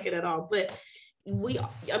 I don't like it at all. But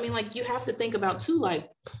like you have to think about too, like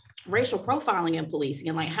racial profiling in policing,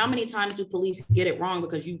 and like how many times do police get it wrong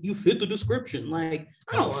because you fit the description? Like,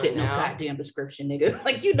 I don't fit no goddamn description, nigga.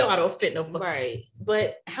 Like, you know, I don't fit no right.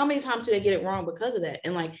 But how many times do they get it wrong because of that?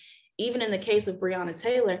 And like, even in the case of Breonna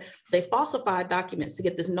Taylor, they falsified documents to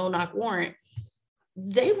get this no-knock warrant.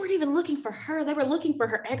 They weren't even looking for her. They were looking for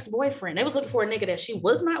her ex-boyfriend. They was looking for a nigga that she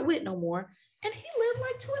was not with no more. And he lived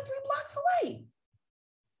like 2 or 3 blocks away.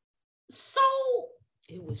 So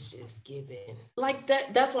it was just given. Like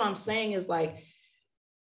that's what I'm saying is like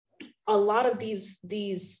a lot of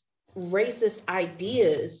these racist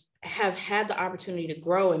ideas have had the opportunity to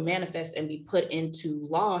grow and manifest and be put into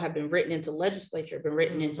law, have been written into legislature, been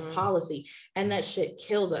written into policy. And that shit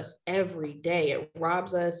kills us every day. It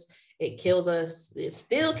robs us. It kills us. It's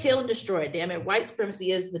still kill and destroy. Damn it. White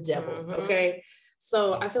supremacy is the devil. Okay.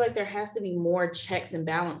 So I feel like there has to be more checks and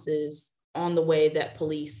balances on the way that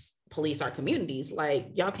police our communities. Like,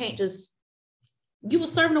 y'all can't just, you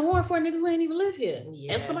was serving a warrant for a nigga who ain't even live here.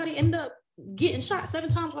 Yeah. And somebody ended up getting shot 7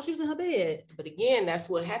 times while she was in her bed. But again, that's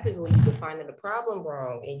what happens when you defining the problem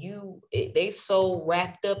wrong, and they so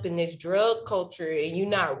wrapped up in this drug culture, and you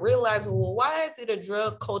not realizing, well, why is it a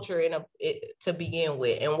drug culture to begin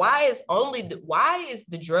with, and why is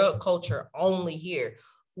the drug culture only here?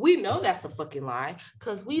 We know that's a fucking lie,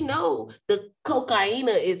 because we know the cocaine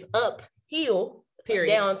is uphill,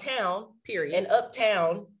 period, downtown, period, and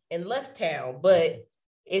uptown and left town, but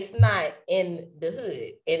it's not in the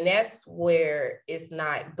hood. And that's where it's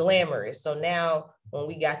not glamorous. So now when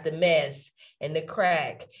we got the meth and the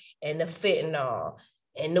crack and the fentanyl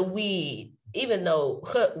and the weed, even though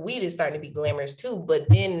weed is starting to be glamorous too, but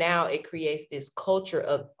then now it creates this culture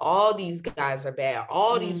of all these guys are bad,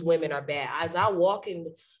 all these women are bad. As I walk and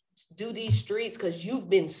do these streets, because you've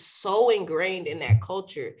been so ingrained in that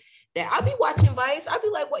culture that I'll be watching Vice. I'll be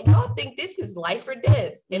like, what, y'all think this is life or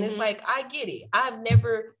death? And it's like, I get it. I've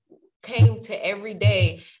never came to every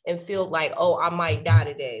day and feel like, oh, I might die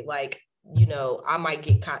today. Like, you know, I might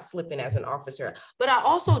get caught slipping as an officer, but I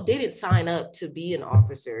also didn't sign up to be an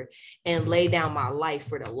officer and lay down my life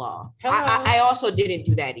for the law. I also didn't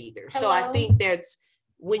do that either. Hello. So I think that's,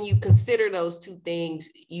 when you consider those two things,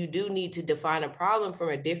 you do need to define a problem from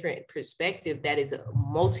a different perspective that is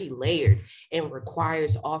multi-layered and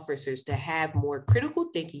requires officers to have more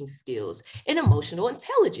critical thinking skills and emotional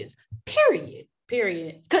intelligence, period.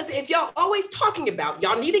 Period. Because if y'all always talking about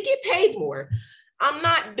y'all need to get paid more, I'm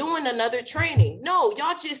not doing another training. No,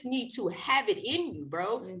 y'all just need to have it in you,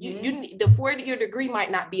 bro. Mm-hmm. You need, the 4-year degree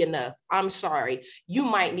might not be enough. I'm sorry. You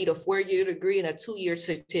might need a 4-year degree and a 2-year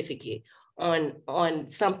certificate on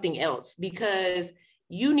something else, because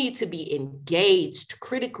you need to be engaged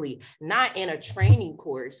critically, not in a training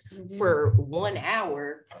course for 1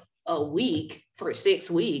 hour a week for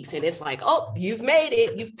 6 weeks. And it's like, oh, you've made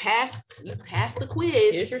it. You've passed the quiz.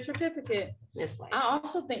 Here's your certificate. It's like, I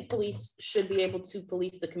also think police should be able to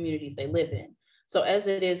police the communities they live in. So as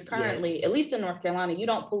it is currently, at least in North Carolina, you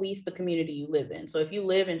don't police the community you live in. So if you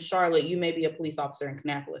live in Charlotte, you may be a police officer in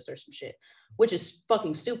Kannapolis or some shit, which is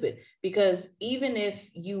fucking stupid, because even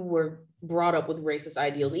if you were brought up with racist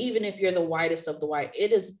ideals, even if you're the whitest of the white,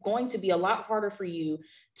 it is going to be a lot harder for you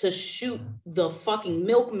to shoot the fucking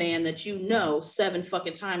milkman that you know 7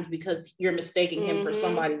 fucking times because you're mistaking him for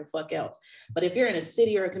somebody the fuck else. But if you're in a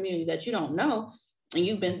city or a community that you don't know, and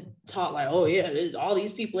you've been taught like, oh yeah, all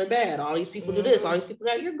these people are bad, all these people do this, all these people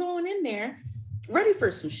that, you're going in there ready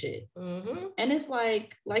for some shit. And it's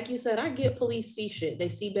like you said, I get police see shit. They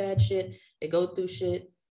see bad shit. They go through shit.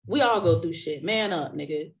 We all go through shit. Man up,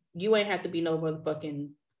 nigga. You ain't have to be no motherfucking,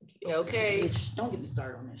 okay. Don't get me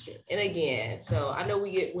started on that shit. And again, so I know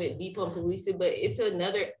we went deep on policing, but it's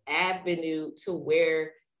another avenue to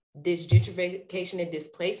where this gentrification and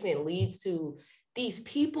displacement leads to these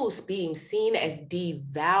people being seen as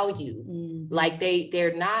devalued, like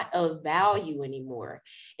they're not of value anymore.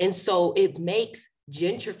 And so it makes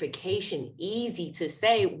gentrification easy to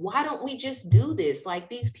say, why don't we just do this? Like,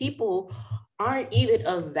 these people aren't even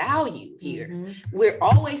of value here. We're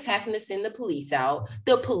always having to send the police out.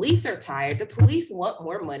 The police are tired. The police want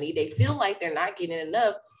more money. They feel like they're not getting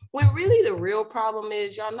enough, when really the real problem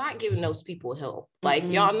is y'all not giving those people help. Like,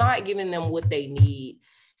 y'all not giving them what they need.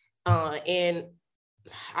 And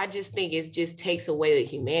I just think it just takes away the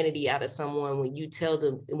humanity out of someone when you tell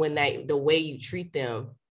them, when the way you treat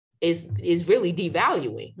them is really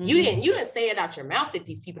devaluing. You didn't say it out your mouth that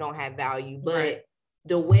these people don't have value, but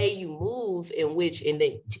the way you move, in which,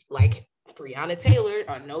 like Breonna Taylor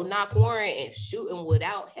or No Knock warrant and shooting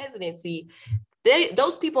without hesitancy,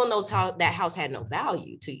 those people in that house had no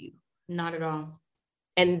value to you. Not at all.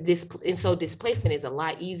 And so displacement is a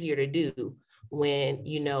lot easier to do when,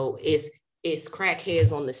 it's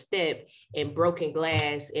crackheads on the step and broken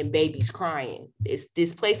glass and babies crying.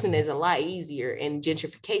 Displacement is a lot easier, and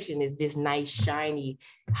gentrification is this nice, shiny,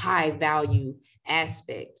 high value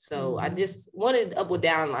aspect. So I just wanted to double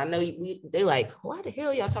down. I know they like, why the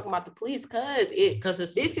hell y'all talking about the police? Because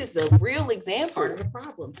this is a real example. Part of the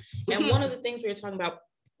problem. And one of the things we were talking about,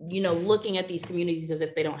 looking at these communities as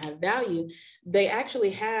if they don't have value, they actually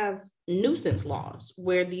have nuisance laws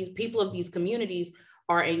where these people of these communities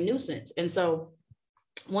are a nuisance. And so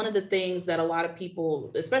one of the things that a lot of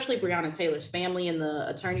people, especially Breonna Taylor's family and the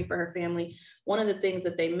attorney for her family, one of the things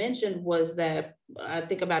that they mentioned was that I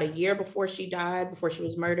think about a year before she died, before she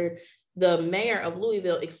was murdered, the mayor of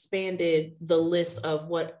Louisville expanded the list of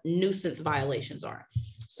what nuisance violations are.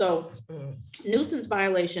 So nuisance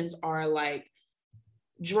violations are like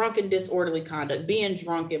drunk and disorderly conduct, being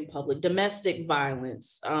drunk in public, domestic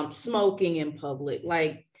violence, smoking in public,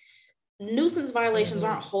 like nuisance violations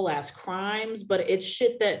aren't whole ass crimes, but it's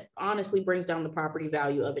shit that honestly brings down the property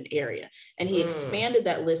value of an area. And he expanded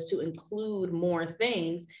that list to include more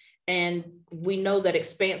things. And we know that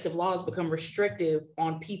expansive laws become restrictive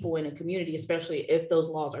on people in a community, especially if those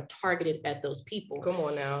laws are targeted at those people. Come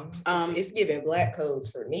on now. It's giving black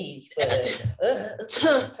codes for me. But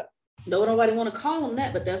nobody want to call them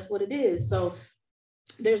that, but that's what it is. So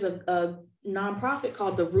there's a nonprofit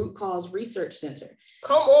called the Root Cause Research Center.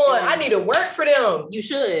 Come on, I need to work for them. You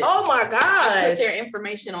should. Oh my gosh. I put their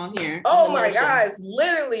information on here. Oh my gosh,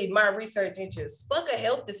 literally my research interests. Fuck a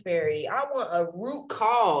health disparity. I want a root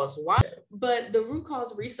cause. Why? But the Root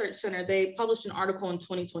Cause Research Center, they published an article in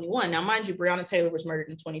 2021. Now, mind you, Breonna Taylor was murdered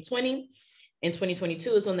in 2020. In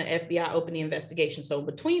 2022 is when the FBI opened the investigation. So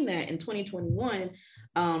between that and 2021,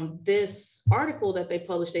 this article that they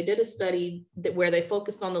published, they did a study where they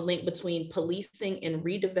focused on the link between policing in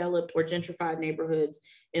redeveloped or gentrified neighborhoods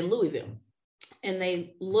in Louisville. And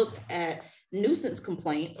they looked at nuisance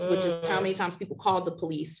complaints, which is how many times people called the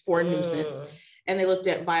police for a nuisance. And they looked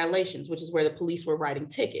at violations, which is where the police were writing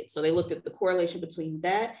tickets. So they looked at the correlation between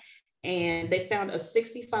that, and they found a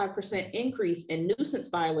 65% increase in nuisance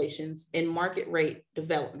violations in market rate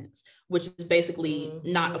developments, which is basically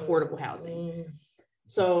not affordable housing.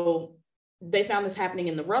 So they found this happening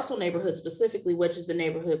in the Russell neighborhood specifically, which is the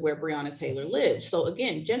neighborhood where Breonna Taylor lived. So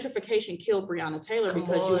again, gentrification killed Breonna Taylor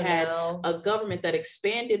because you had a government that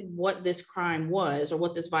expanded what this crime was or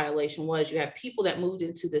what this violation was. You had people that moved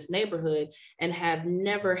into this neighborhood and have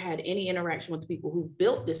never had any interaction with the people who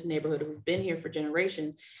built this neighborhood, who've been here for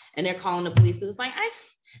generations. And they're calling the police because it's like,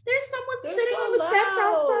 there's someone sitting on the steps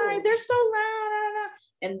outside. They're so loud.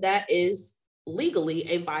 And that is legally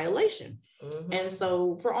a violation. Mm-hmm. And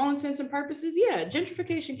so for all intents and purposes, yeah,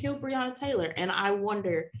 gentrification killed Breonna Taylor. And I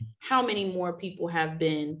wonder how many more people have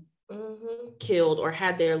been killed or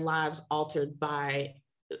had their lives altered by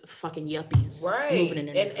fucking yuppies. Right. Moving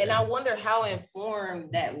in and I wonder how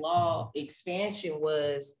informed that law expansion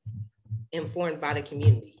was informed by the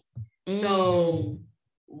community. So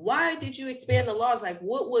why did you expand the laws? Like,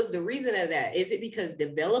 what was the reason of that? Is it because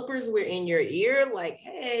developers were in your ear? Like,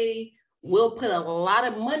 hey, we'll put a lot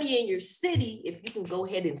of money in your city if you can go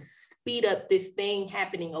ahead and speed up this thing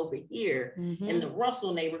happening over here in the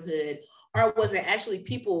Russell neighborhood? Or was it actually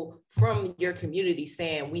people from your community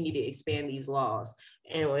saying we need to expand these laws?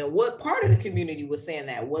 And what part of the community was saying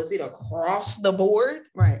that? Was it across the board?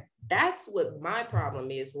 Right. That's what my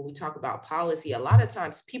problem is when we talk about policy. A lot of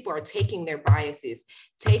times people are taking their biases,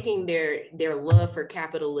 taking their love for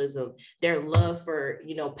capitalism, their love for,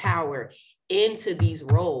 power into these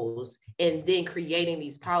roles, and then creating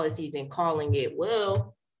these policies and calling it,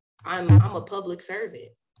 well, I'm a public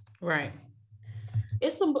servant. Right.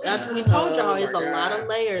 It's some, as we told y'all, it's a lot of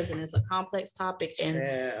layers and it's a complex topic, and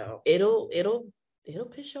it'll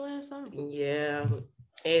piss your ass off. Yeah.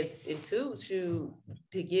 And to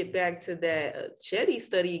get back to that Chetty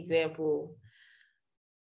study example,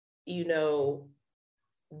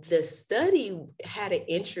 the study had an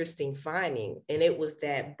interesting finding, and it was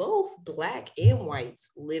that both Black and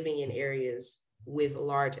whites living in areas with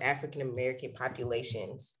large African American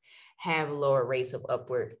populations have lower rates of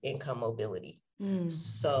upward income mobility.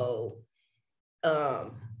 So,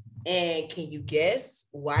 and can you guess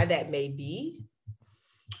why that may be?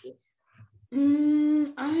 I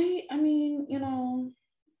mean,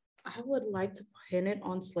 I would like to pin it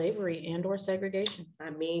on slavery and or segregation. I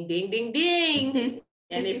mean, ding, ding, ding.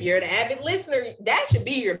 And if you're an avid listener, that should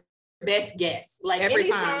be your best guess. Like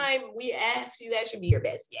anytime we ask you, that should be your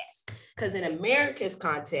best guess. Because in America's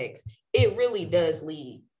context, it really does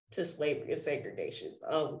lead to slavery and segregation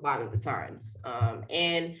a lot of the times.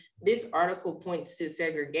 And this article points to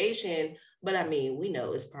segregation, but I mean, we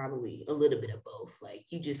know it's probably a little bit of both. Like,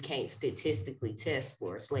 you just can't statistically test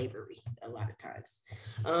for slavery a lot of times.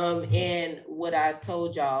 And what I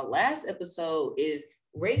told y'all last episode is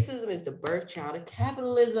racism is the birth child of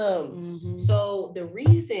capitalism. So the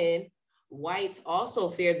reason whites also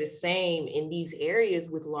fare the same in these areas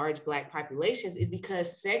with large Black populations is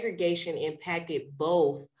because segregation impacted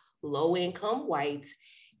both low-income whites,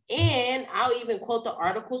 and I'll even quote the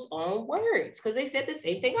article's own words, because they said the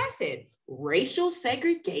same thing I said. Racial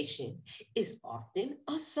segregation is often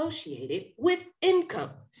associated with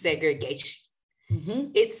income segregation.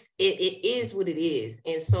 It is what it is.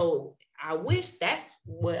 And so I wish that's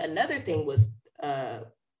what another thing was,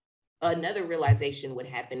 another realization would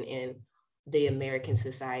happen in the American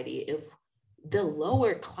society if the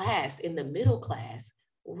lower class and the middle class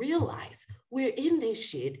realize we're in this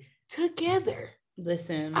shit together.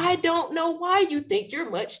 Listen, I don't know why you think you're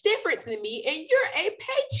much different than me, and you're a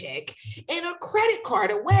paycheck and a credit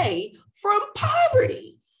card away from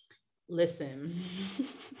poverty. Listen,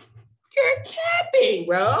 you're capping,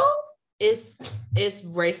 bro. It's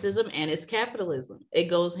racism and it's capitalism. It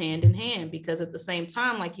goes hand in hand, because at the same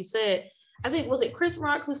time, like you said, I think, was it Chris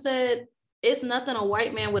Rock who said, it's nothing a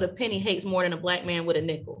white man with a penny hates more than a Black man with a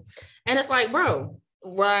nickel. And it's like, bro,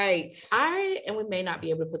 right. And we may not be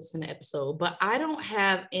able to put this in the episode, but I don't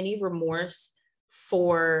have any remorse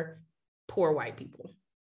for poor white people.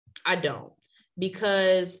 I don't,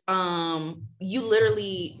 because you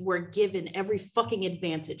literally were given every fucking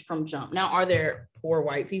advantage from jump. Now, are there poor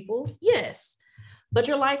white people? Yes, but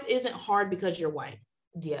your life isn't hard because you're white.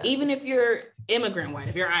 Yeah. Even if you're immigrant white,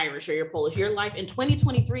 if you're Irish or you're Polish, your life in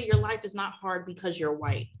 2023, your life is not hard because you're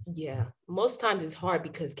white. Yeah. Most times it's hard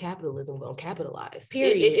because capitalism gonna capitalize.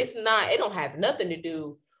 Period. It's not, it don't have nothing to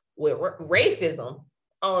do with racism.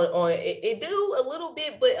 It do a little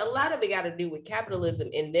bit, but a lot of it got to do with capitalism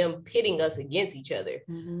and them pitting us against each other.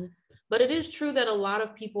 But it is true that a lot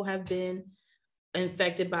of people have been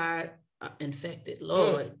infected by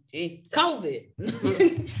Lord, Jesus.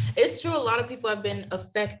 COVID. It's true, a lot of people have been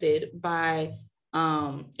affected by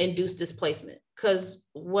induced displacement, because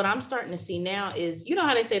what I'm starting to see now is, you know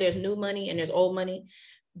how they say there's new money and there's old money.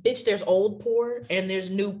 bitch, there's old poor and there's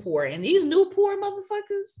new poor. And these new poor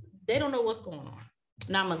motherfuckers, they don't know what's going on.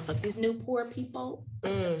 Not motherfuckers, these new poor people,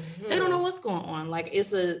 they don't know what's going on. Like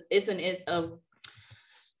it's a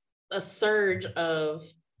surge of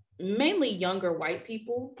mainly younger white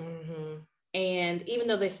people. And even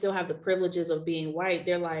though they still have the privileges of being white,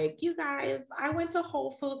 they're like, you guys, I went to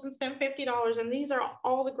Whole Foods and spent $50 and these are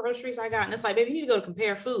all the groceries I got. And it's like, baby, you need to go to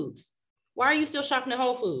Compare Foods. Why are you still shopping at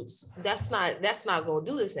Whole Foods? That's not gonna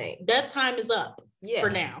do the same. That time is up for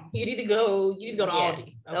now. You need to go to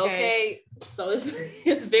Aldi. Okay. So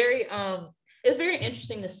it's very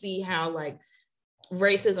interesting to see how like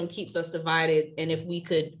racism keeps us divided. And if we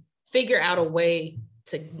could figure out a way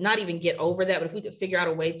to not even get over that, but if we could figure out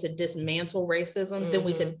a way to dismantle racism, then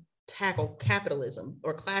we could tackle capitalism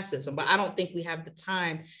or classism. But I don't think we have the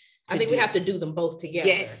time. I think we have to do them both together.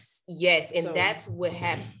 Yes. And so, that's what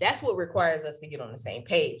happened. That's what requires us to get on the same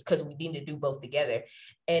page, because we need to do both together.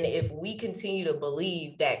 And if we continue to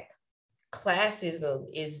believe that classism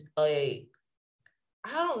is I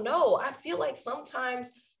don't know, I feel like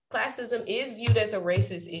sometimes classism is viewed as a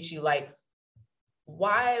racist issue. Like,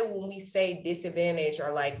 why, when we say disadvantaged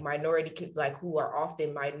or like minority, like who are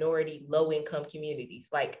often minority, low income communities,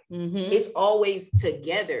 like it's always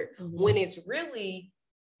together when it's really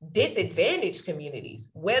disadvantaged communities,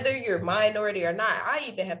 whether you're minority or not. I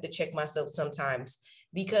even have to check myself sometimes,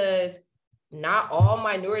 because not all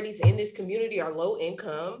minorities in this community are low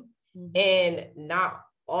income, and not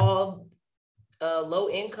all low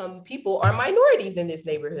income people are minorities in this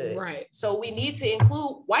neighborhood. Right. So we need to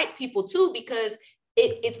include white people too, because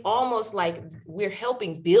it's almost like we're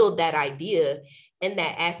helping build that idea and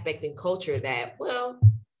that aspect in culture that, well,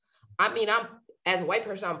 I mean, as a white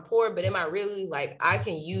person, I'm poor, but am I really, like, I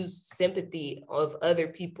can use sympathy of other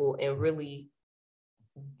people and really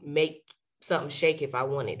make something shake if I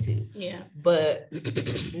wanted to. Yeah. But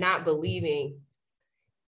not believing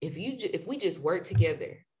if we just work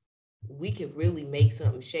together, we could really make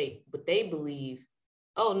something shake. But they believe,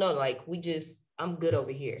 oh no, like I'm good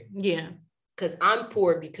over here. Yeah. Because I'm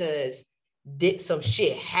poor because some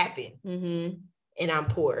shit happened. And I'm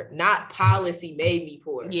poor. Not policy made me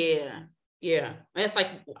poor. Yeah. And it's like,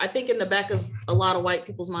 I think in the back of a lot of white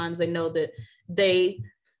people's minds, they know that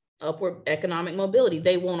upward economic mobility,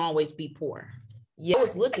 they won't always be poor. Yeah, I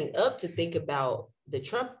was looking up to think about the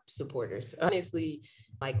Trump supporters. Honestly,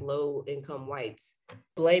 like low income whites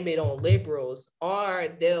blame it on liberals, or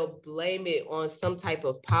they'll blame it on some type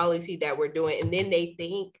of policy that we're doing. And then they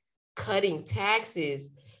think cutting taxes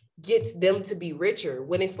gets them to be richer,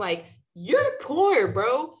 when it's like, you're poor,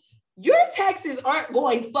 bro. Your taxes aren't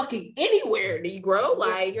going fucking anywhere, Negro.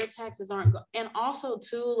 Like, your taxes aren't and also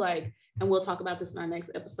too, like, and we'll talk about this in our next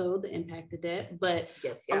episode, the impact of debt. But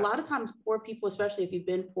yes. A lot of times poor people, especially if you've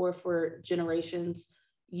been poor for generations,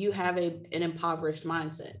 you have an impoverished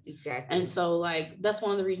mindset. Exactly. And so, like, that's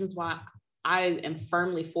one of the reasons why I am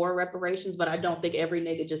firmly for reparations, but I don't think every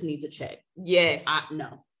nigga just needs a check. Yes.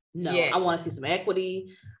 No. Yes. I want to see some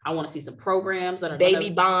equity. I want to see some programs that are baby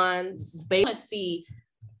bonds.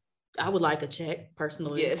 I would like a check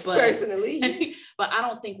personally. Yes, personally. But I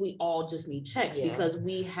don't think we all just need checks, because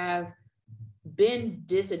we have been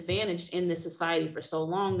disadvantaged in this society for so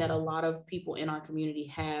long that a lot of people in our community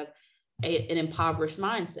have an impoverished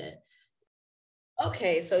mindset.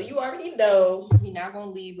 Okay, so you already know we're not going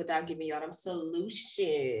to leave without giving y'all them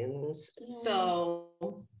solutions. So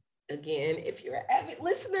again, if you're an avid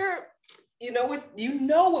listener, you know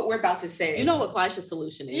what we're about to say. You know what Clasha's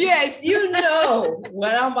solution is. Yes, you know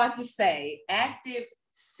what I'm about to say. Active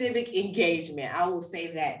civic engagement. I will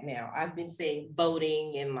say that now. I've been saying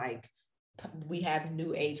voting, and like we have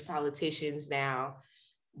new age politicians now,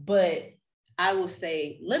 but I will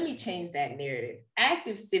say, let me change that narrative.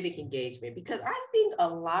 Active civic engagement, because I think a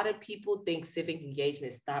lot of people think civic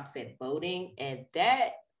engagement stops at voting, and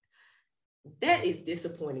that is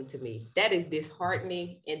disappointing to me. That is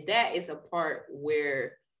disheartening. And that is a part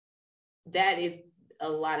where that is a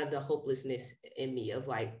lot of the hopelessness in me of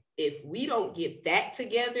like, if we don't get that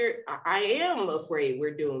together, I am afraid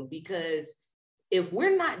we're doomed, because if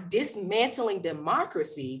we're not dismantling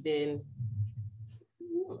democracy, then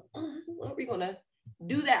what are we going to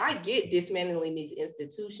do that? I get dismantling these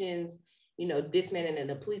institutions, dismantling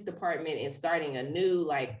the police department and starting anew.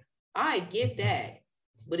 Like, I get that.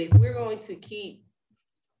 But if we're going to keep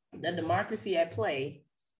the democracy at play,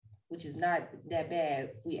 which is not that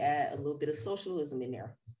bad, if we add a little bit of socialism in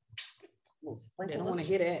there. They don't want to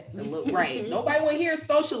hear that. Right. Nobody want to hear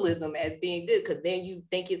socialism as being good, because then you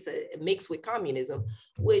think it's a mix with communism,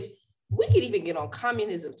 which we could even get on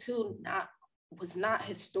communism too. Was not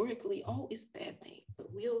historically, it's a bad thing, but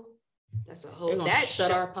we'll That's a They're whole gonna that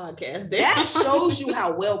shut our podcast down. that shows you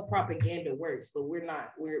how well propaganda works, but we're gonna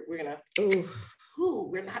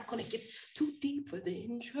we're not gonna get too deep for the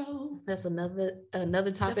intro. That's another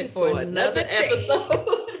topic for another day.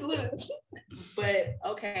 episode. But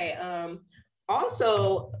okay,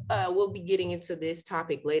 also we'll be getting into this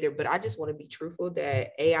topic later, but I just want to be truthful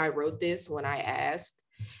that AI wrote this when I asked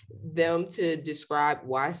them to describe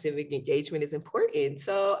why civic engagement is important.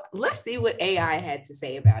 So let's see what AI had to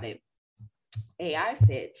say about it. AI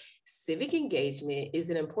said, civic engagement is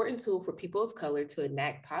an important tool for people of color to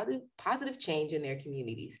enact positive change in their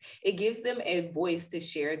communities. It gives them a voice to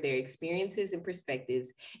share their experiences and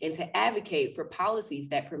perspectives and to advocate for policies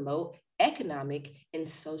that promote economic and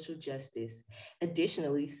social justice.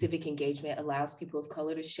 Additionally, civic engagement allows people of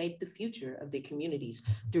color to shape the future of their communities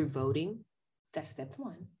through voting, that's step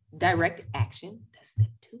 1, direct action, that's step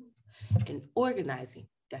 2, and organizing,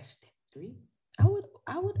 that's step 3.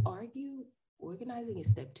 I would argue organizing is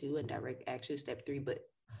step 2 and direct action is step 3, but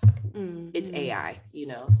it's AI, you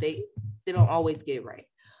know, they don't always get it right.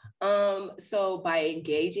 So by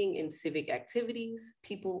engaging in civic activities,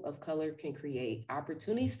 people of color can create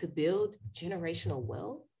opportunities to build generational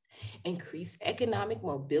wealth, increase economic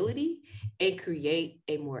mobility, and create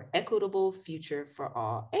a more equitable future for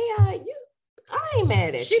all. AI, I ain't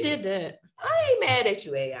mad at you. She did that. I ain't mad at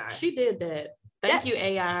you, AI. She did that. Thank you,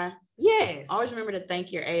 AI. Yes. Always remember to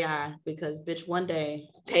thank your AI because, bitch, one day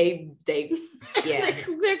they yeah,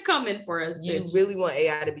 they're coming for us. You bitch. really want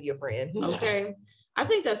AI to be your friend. Okay. I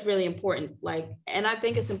think that's really important. And I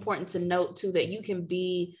think it's important to note too that you can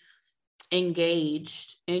be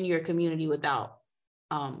engaged in your community without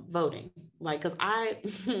voting. Because I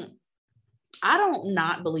don't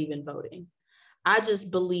not believe in voting. I just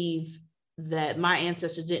believe that my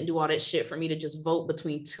ancestors didn't do all that shit for me to just vote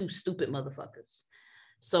between two stupid motherfuckers.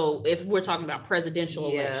 So if we're talking about presidential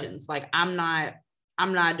elections, I'm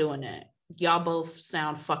not doing that. Y'all both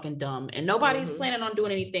sound fucking dumb, and nobody's planning on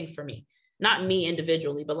doing anything for me. Not me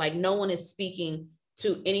individually, but no one is speaking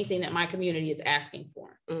to anything that my community is asking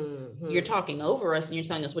for. You're talking over us and you're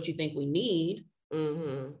telling us what you think we need,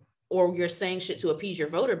 or you're saying shit to appease your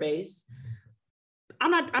voter base. I'm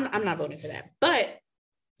not voting for that, but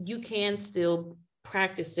you can still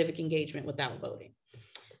practice civic engagement without voting.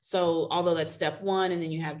 So although that's step 1, and then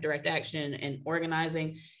you have direct action and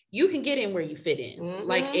organizing, you can get in where you fit in.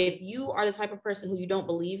 If you are the type of person who you don't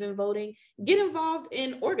believe in voting, get involved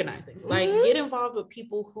in organizing. Get involved with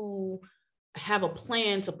people who have a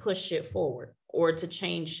plan to push shit forward or to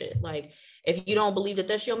change shit. If you don't believe that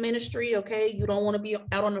that's your ministry, okay, you don't want to be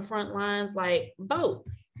out on the front lines, vote.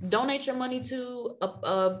 Donate your money to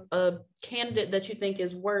a candidate that you think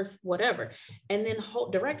is worth whatever, and then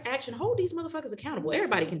direct action. Hold these motherfuckers accountable.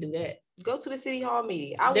 Everybody can do that. Go to the city hall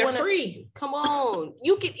meeting. They're free. Come on.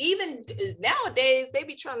 You can even nowadays they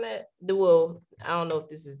be trying to do. Well, I don't know if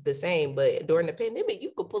this is the same, but during the pandemic, you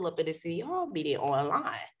could pull up at a city hall meeting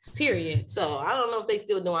online. Period. So I don't know if they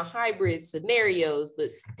still doing hybrid scenarios, but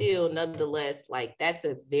still, nonetheless, that's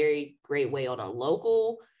a very great way on a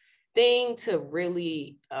local thing to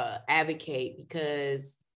really advocate,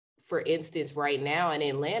 because for instance, right now in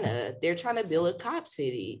Atlanta, they're trying to build a cop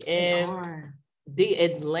city, and the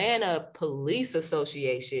Atlanta Police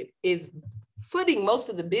Association is footing most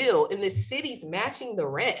of the bill, and the city's matching the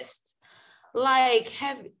rest. I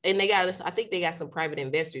think they got some private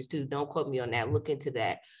investors too. Don't quote me on that. Look into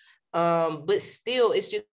that. But still, it's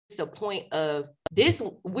just a point of this.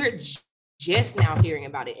 We're just now hearing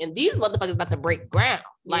about it, and these motherfuckers about to break ground.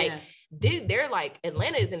 They're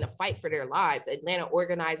Atlanta is in the fight for their lives. Atlanta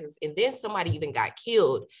organizers, and then somebody even got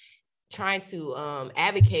killed trying to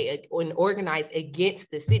advocate and organize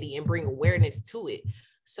against the city and bring awareness to it.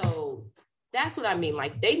 So that's what I mean.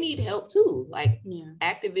 They need help too.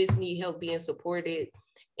 Activists need help being supported,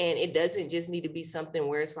 and it doesn't just need to be something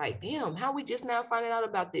where it's damn, how we just now finding out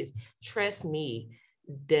about this? Trust me,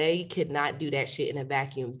 they could not do that shit in a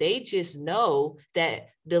vacuum. They just know that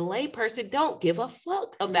the layperson don't give a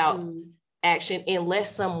fuck about action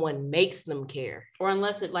unless someone makes them care, or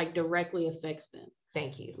unless it directly affects them.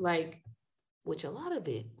 Thank you. Which a lot of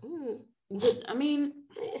it. I mean,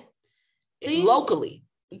 locally.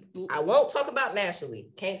 I won't talk about nationally.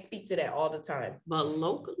 Can't speak to that all the time. But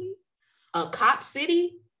locally, a cop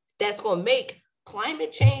city that's gonna make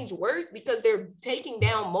climate change worse because they're taking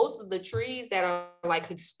down most of the trees that are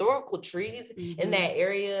historical trees in that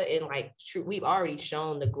area, and we've already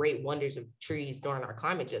shown the great wonders of trees during our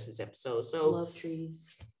climate justice episode. So love trees.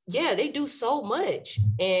 Yeah, they do so much,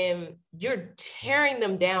 and you're tearing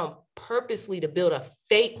them down purposely to build a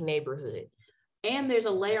fake neighborhood. And there's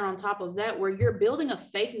a layer on top of that where you're building a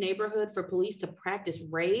fake neighborhood for police to practice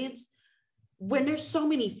raids when there's so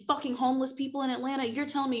many fucking homeless people in Atlanta, you're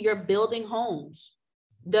telling me you're building homes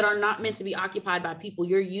that are not meant to be occupied by people.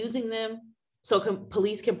 You're using them so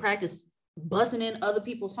police can practice busting in other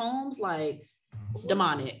people's homes? Like,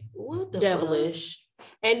 demonic, what the devilish. Fuck?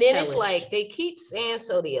 And then hellish. It's like they keep saying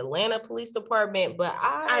so the Atlanta Police Department, but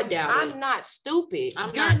I doubt I'm not stupid.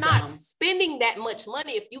 You're not spending that much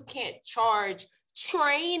money if you can't charge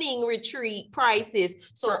training retreat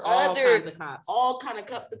prices so for all kind of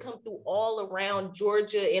cops to come through all around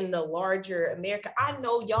Georgia and the larger America. I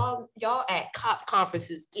know y'all at cop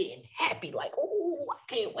conferences getting happy like, oh,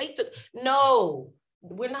 I can't wait to. No,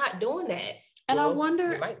 we're not doing that. And I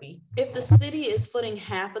wonder if the city is footing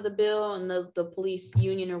half of the bill and the police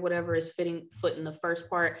union or whatever is footing the first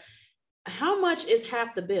part. How much is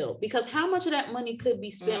half the bill? Because how much of that money could be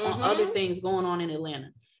spent on other things going on in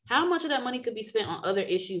Atlanta? How much of that money could be spent on other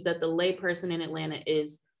issues that the layperson in Atlanta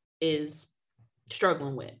is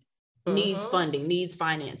struggling with, needs funding, needs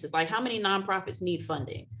finances? Like, how many nonprofits need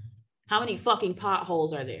funding? How many fucking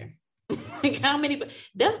potholes are there? Like, how many?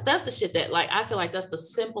 That's the shit that, like, I feel like that's the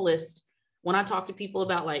simplest. When I talk to people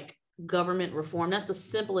about like government reform, that's the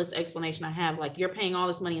simplest explanation I have. Like, you're paying all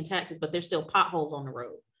this money in taxes, but there's still potholes on the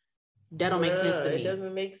road. That don't make sense to me. It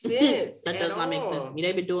doesn't make sense. That does not make sense to me.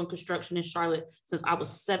 They've been doing construction in Charlotte since I was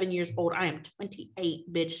 7 years old. I am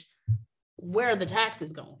 28, bitch. Where are the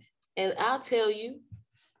taxes going? And I'll tell you,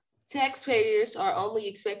 taxpayers are only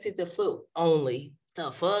expected to foot only.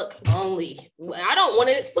 The fuck only. I don't want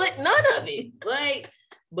to foot none of it. Like,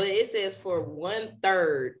 but it says for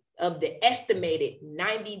 1/3 of the estimated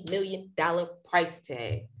 $90 million price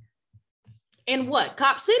tag. In what?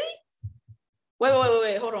 Cop City? Wait.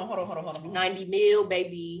 Hold on. 90 mil,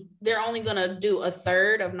 baby. They're only gonna do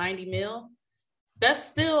 1/3 of 90 mil.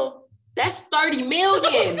 That's 30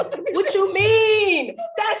 million. What you mean?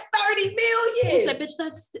 That's 30 million. Said,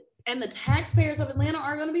 bitch, and the taxpayers of Atlanta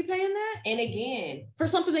are gonna be paying that? And again, for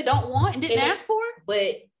something they don't want and didn't ask for?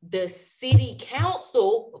 But the city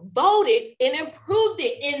council voted and approved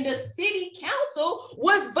it, and the city council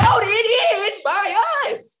was voted in by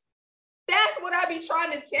us. That's what I be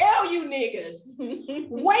trying to tell you niggas.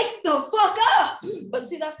 Wake the fuck up. But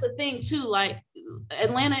see, that's the thing too. Like,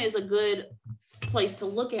 Atlanta is a good place to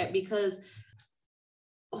look at because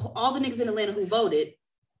all the niggas in Atlanta who voted,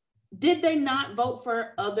 did they not vote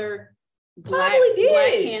for other black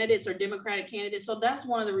candidates or Democratic candidates? So that's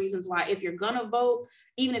one of the reasons why, if you're gonna vote,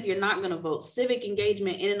 even if you're not gonna vote, civic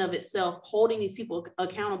engagement in and of itself, holding these people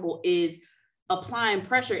accountable, is applying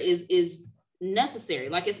pressure is necessary.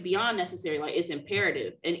 Like, it's beyond necessary. Like, it's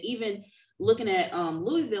imperative. And even looking at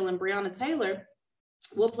Louisville and Breonna Taylor,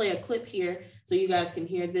 we'll play a clip here so you guys can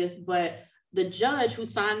hear this. But the judge who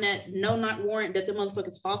signed that no-knock warrant that the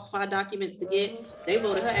motherfuckers falsified documents to get, they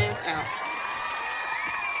voted her ass out.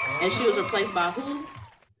 And she was replaced by who?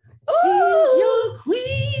 She's your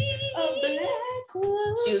queen. A black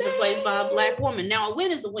woman. She was replaced by a black woman. Now, a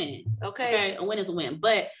win is a win. Okay, a win is a win.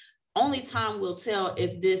 But only time will tell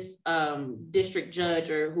if this district judge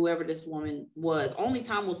or whoever this woman was, only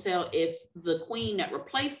time will tell if the queen that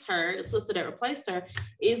replaced her, the sister that replaced her,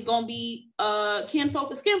 is going to be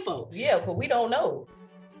kinfolk as kinfolk. Yeah, but we don't know.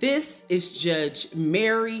 This is Judge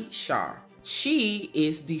Mary Shaw. She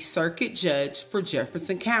is the circuit judge for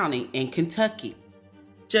Jefferson County in Kentucky.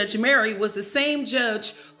 Judge Mary was the same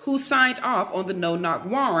judge who signed off on the no-knock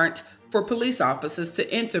warrant for police officers to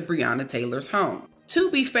enter Breonna Taylor's home. To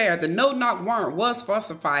be fair, the no-knock warrant was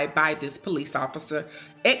falsified by this police officer,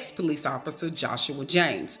 ex-police officer Joshua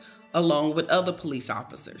James, along with other police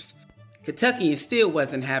officers. Kentucky still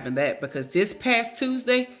wasn't having that because this past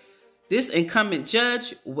Tuesday, this incumbent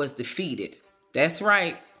judge was defeated. That's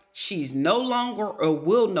right. She's no longer or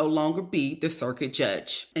will no longer be the circuit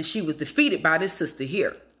judge. And she was defeated by this sister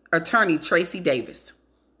here, Attorney Tracy Davis.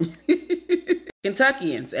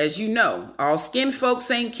 Kentuckians, as you know, all skin folks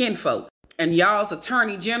ain't kinfolk. And y'all's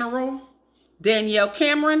Attorney General, Daniel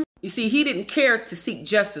Cameron, you see, he didn't care to seek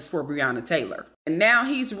justice for Breonna Taylor. And now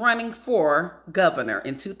he's running for governor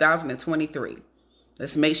in 2023.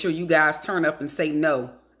 Let's make sure you guys turn up and say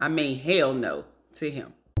no, hell no, to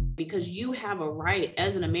him. Because you have a right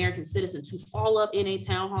as an American citizen to fall up in a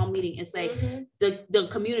town hall meeting and say, the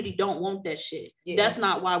community don't want that shit. Yeah. That's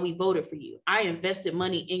not why we voted for you. I invested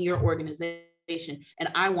money in your organization and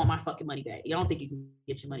I want my fucking money back. You don't think you can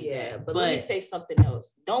get your money back. Yeah, but let me say something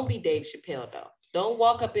else. Don't be Dave Chappelle, though. Don't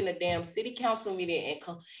walk up in a damn city council meeting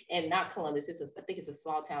and not Columbus. I think it's a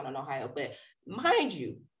small town in Ohio. But mind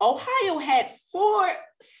you, Ohio had 4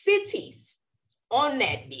 cities on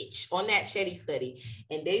that bitch, on that Chetty study.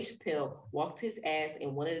 And Dave Chappelle walked his ass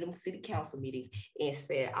in one of them city council meetings and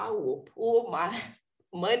said, I will pull my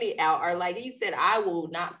money out, or like he said, I will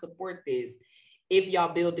not support this if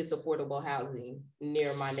y'all build this affordable housing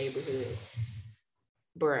near my neighborhood.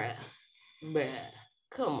 Bruh.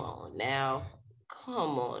 Come on now.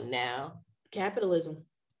 Capitalism.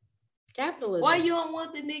 Why you don't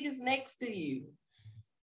want the niggas next to you?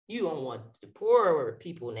 You don't want the poorer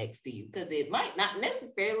people next to you, because it might not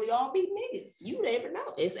necessarily all be niggas. You never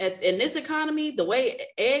know. It's in this economy, the way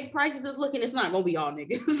egg prices is looking, it's not gonna be all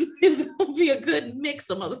niggas. It's gonna be a good mix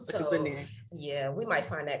of motherfuckers in there. Yeah, we might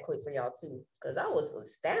find that clip for y'all too, because I was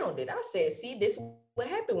astounded. I said, see, this is what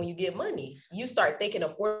happened when you get money. You start thinking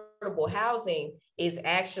affordable housing is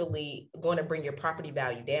actually going to bring your property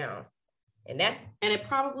value down. And it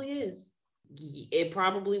probably is. It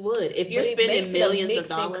probably would. If you're spending millions of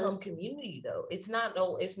dollars. Income community though.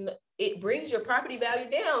 It brings your property value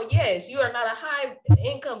down. Yes, you are not a high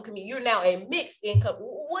income community. You're now a mixed income.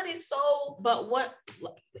 But what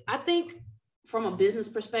I think from a business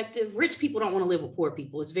perspective, rich people don't want to live with poor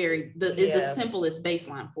people. It's the simplest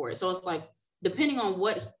baseline for it. So it's like, depending on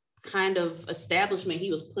what kind of establishment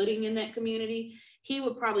he was putting in that community, he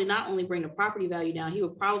would probably not only bring the property value down, he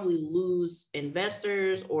would probably lose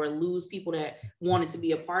investors or lose people that wanted to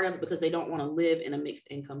be a part of it because they don't want to live in a mixed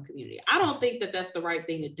income community. I don't think that that's the right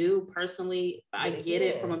thing to do. Personally, I get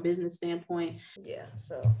it from a business standpoint. Yeah,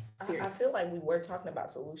 so I feel like we were talking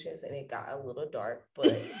about solutions and it got a little dark,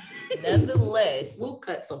 but nonetheless, we'll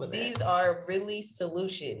cut some of that. These are really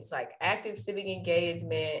solutions, like active civic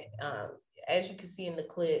engagement. As you can see in the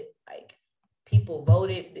clip, like, people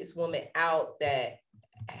voted this woman out that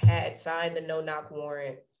had signed the no-knock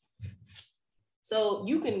warrant. So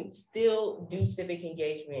you can still do civic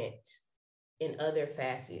engagement in other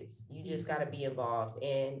facets. You just got to be involved.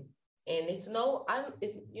 And you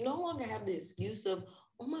no longer have the excuse of,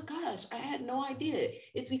 oh my gosh, I had no idea.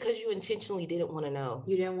 It's because you intentionally didn't want to know.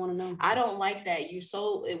 You didn't want to know. I don't like that.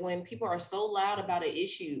 When people are so loud about an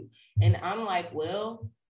issue, and I'm like, well,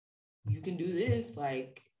 you can do this,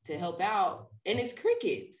 like, to help out, and it's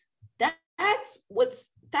crickets.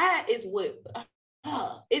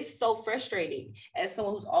 It's so frustrating as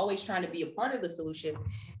someone who's always trying to be a part of the solution.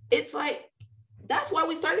 It's like, that's why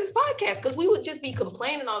we started this podcast, because we would just be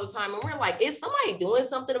complaining all the time, and we're like, is somebody doing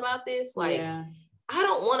something about this? Like, I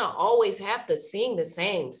don't want to always have to sing the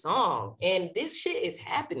same song, and this shit is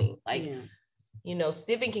happening. Like,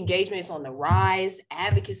 civic engagement is on the rise,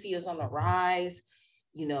 advocacy is on the rise.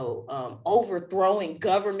 Overthrowing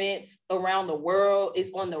governments around the world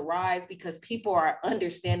is on the rise because people are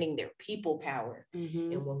understanding their people power.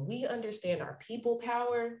 Mm-hmm. And when we understand our people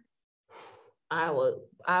power, I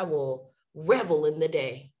will revel in the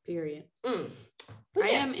day. Period. I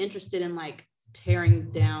am interested in like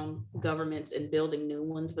tearing down governments and building new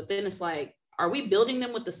ones, but then it's like, are we building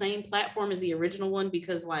them with the same platform as the original one?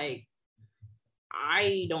 Because like,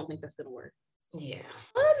 I don't think that's going to work. Yeah.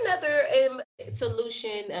 Another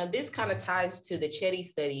solution, this kind of ties to the Chetty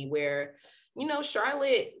study where,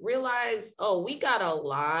 Charlotte realized, we got a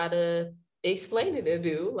lot of explaining to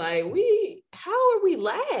do. Like, how are we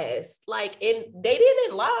last? Like, and they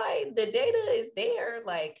didn't lie. The data is there.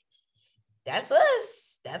 Like, that's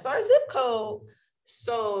us. That's our zip code.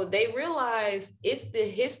 So they realized it's the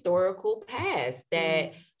historical past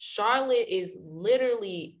that Charlotte is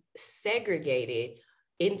literally segregated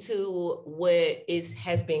into what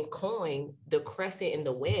has been coined the crescent and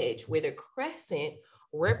the wedge, where the crescent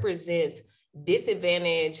represents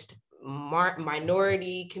disadvantaged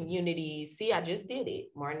minority communities. See, I just did it,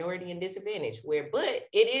 minority and disadvantaged, but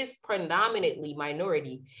it is predominantly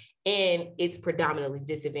minority and it's predominantly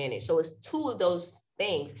disadvantaged. So it's two of those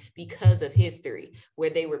things because of history,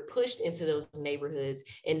 where they were pushed into those neighborhoods,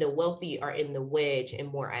 and the wealthy are in the wedge and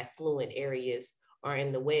more affluent areas are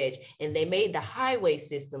in the wedge, and they made the highway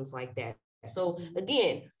systems like that. So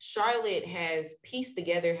again, Charlotte has pieced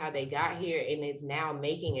together how they got here and is now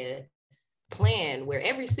making a plan where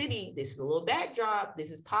every city, this is a little backdrop,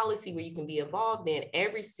 this is policy where you can be involved in.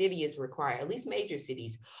 Every city is required, at least major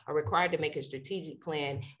cities are required to make a strategic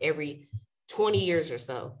plan every 20 years or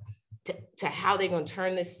so to how they're going to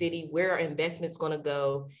turn the city, where our investment's going to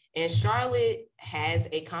go. And Charlotte has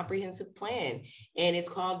a comprehensive plan, and it's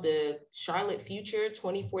called the Charlotte Future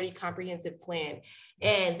 2040 Comprehensive Plan.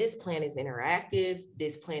 And this plan is interactive.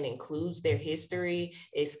 This plan includes their history.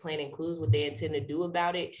 This plan includes what they intend to do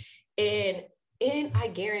about it. And I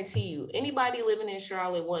guarantee you, anybody living in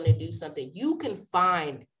Charlotte wanting to do something, you can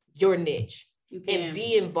find your niche and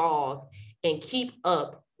be involved and keep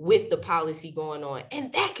up with the policy going on.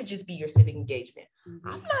 And that could just be your civic engagement. Mm-hmm.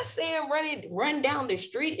 I'm not saying run down the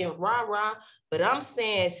street and rah, but I'm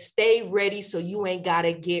saying stay ready so you ain't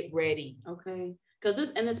gotta get ready. Okay. because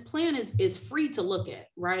this plan is free to look at,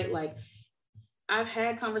 right? Like, I've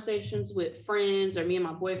had conversations with friends, or me and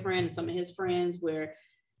my boyfriend and some of his friends, where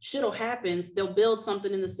shit'll happens, they'll build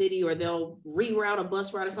something in the city, or they'll reroute a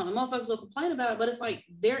bus route or something. Motherfuckers will complain about it, but it's like,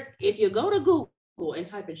 if you go to Google and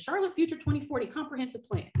type in Charlotte Future 2040 Comprehensive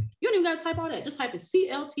Plan, you don't even got to type all that. Just type in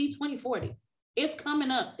CLT 2040. It's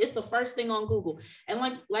coming up. It's the first thing on Google. And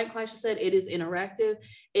like Clasha said, it is interactive.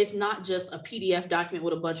 It's not just a PDF document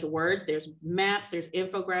with a bunch of words. There's maps, there's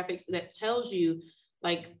infographics that tells you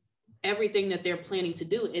like everything that they're planning to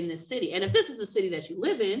do in this city. And if this is the city that you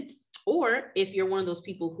live in, or if you're one of those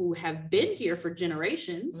people who have been here for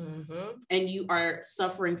generations and you are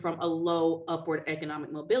suffering from a low upward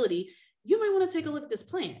economic mobility, you might want to take a look at this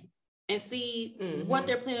plan and see what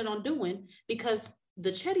they're planning on doing, because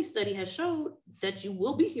the Chetty study has showed that you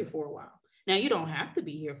will be here for a while. Now, you don't have to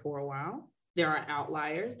be here for a while. There are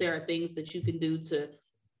outliers. There are things that you can do to,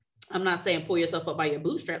 I'm not saying pull yourself up by your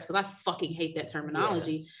bootstraps, because I fucking hate that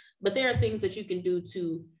terminology, but there are things that you can do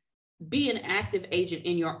to be an active agent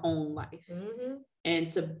in your own life and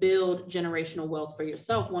to build generational wealth for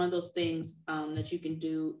yourself. One of those things that you can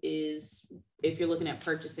do is, if you're looking at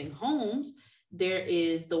purchasing homes, there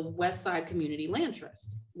is the West Side Community Land Trust,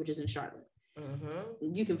 which is in Charlotte.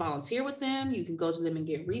 You can volunteer with them. You can go to them and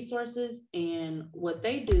get resources. And what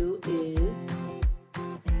they do is...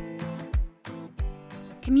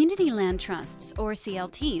 Community Land Trusts, or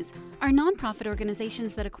CLTs, are nonprofit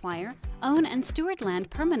organizations that acquire, own, and steward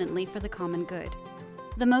land permanently for the common good.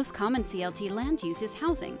 The most common CLT land use is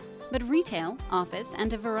housing, but retail, office,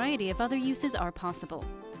 and a variety of other uses are possible.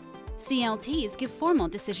 CLTs give formal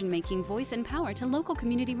decision-making voice and power to local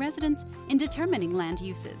community residents in determining land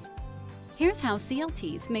uses. Here's how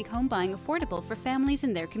CLTs make home buying affordable for families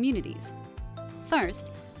in their communities. First,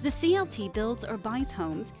 the CLT builds or buys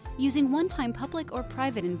homes using one-time public or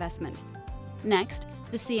private investment. Next,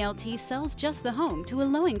 the CLT sells just the home to a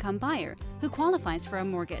low-income buyer who qualifies for a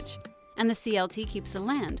mortgage, and the CLT keeps the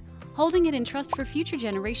land, holding it in trust for future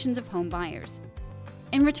generations of home buyers.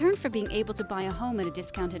 In return for being able to buy a home at a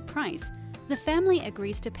discounted price, the family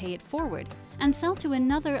agrees to pay it forward and sell to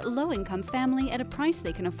another low-income family at a price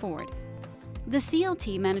they can afford. The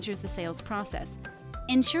CLT manages the sales process,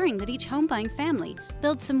 ensuring that each home-buying family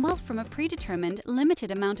builds some wealth from a predetermined,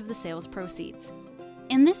 limited amount of the sales proceeds.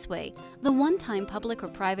 In this way, the one-time public or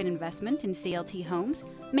private investment in CLT homes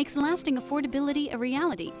makes lasting affordability a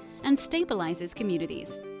reality and stabilizes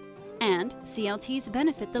communities. And CLTs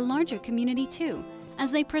benefit the larger community too,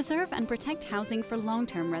 as they preserve and protect housing for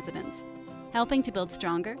long-term residents, helping to build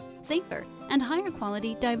stronger, safer, and higher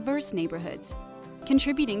quality, diverse neighborhoods,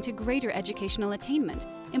 contributing to greater educational attainment,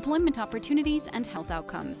 employment opportunities, and health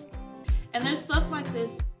outcomes. And there's stuff like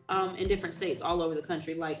this in different states all over the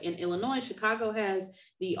country. Like in Illinois, Chicago has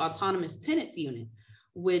the Autonomous Tenants Unit,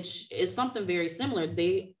 which is something very similar.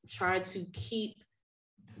 They try to keep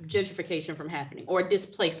gentrification from happening, or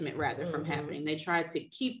displacement rather from happening. They try to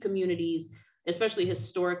keep communities, especially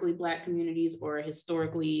historically Black communities or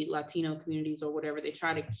historically Latino communities or whatever, they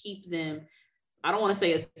try to keep them, I don't want to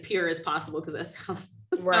say as pure as possible because that sounds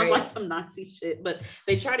like some Nazi shit, but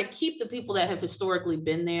they try to keep the people that have historically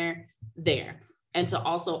been there, and to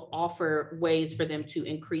also offer ways for them to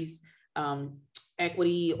increase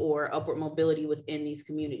equity or upward mobility within these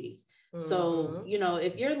communities. So, you know,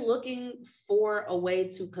 if you're looking for a way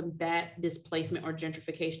to combat displacement or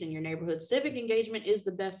gentrification in your neighborhood, civic engagement is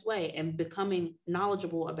the best way, and becoming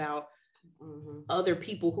knowledgeable about other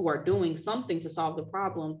people who are doing something to solve the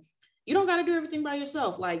problem. You don't got to do everything by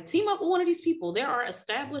yourself. Like, team up with one of these people. There are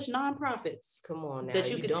established nonprofits. Come on now.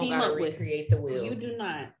 That you can team up with. Recreate the wheel. You do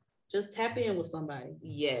not. Just tap in with somebody.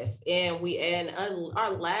 Yes. And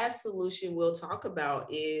our last solution we'll talk about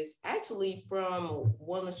is actually from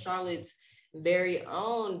one of Charlotte's very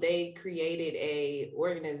own. They created a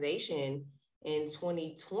organization in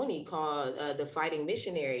 2020 called the Fighting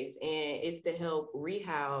Missionaries, and it's to help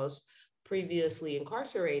rehouse previously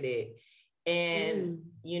incarcerated. And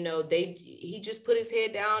you know, he just put his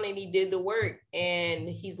head down and he did the work, and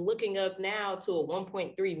he's looking up now to a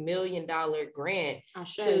 $1.3 million grant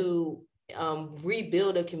to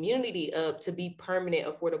rebuild a community up to be permanent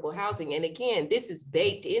affordable housing. And again, this is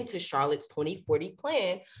baked into Charlotte's 2040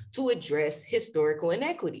 plan to address historical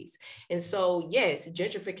inequities. And so yes,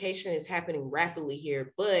 gentrification is happening rapidly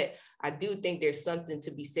here, but I do think there's something to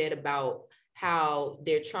be said about how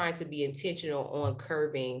they're trying to be intentional on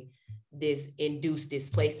curbing this induced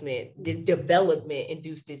displacement, this development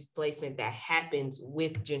induced displacement that happens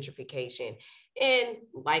with gentrification. And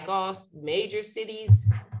like all major cities,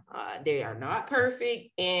 they are not perfect,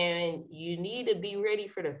 and you need to be ready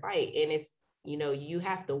for the fight. And it's you know, you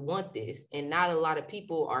have to want this. And not a lot of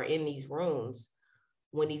people are in these rooms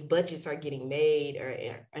when these budgets are getting made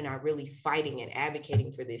and are really fighting and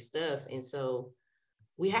advocating for this stuff. And so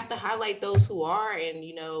we have to highlight those who are and,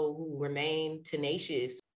 you know, who remain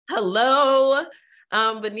tenacious. Hello,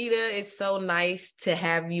 Benita. It's so nice to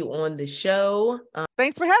have you on the show.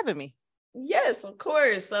 Thanks for having me. Yes, of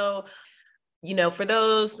course. So, you know, for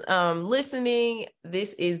those listening,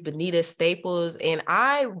 this is Benita Staples, and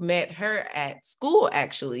I met her at school,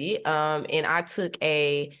 actually. And I took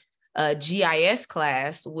a GIS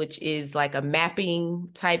class, which is like a mapping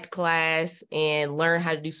type class, and learned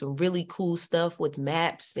how to do some really cool stuff with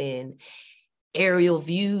maps and aerial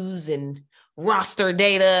views and roster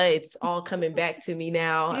data. It's all coming back to me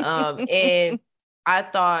now. And I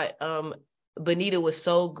thought Benita was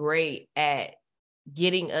so great at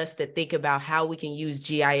getting us to think about how we can use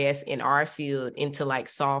GIS in our field and to like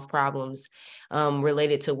solve problems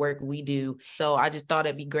related to work we do. So I just thought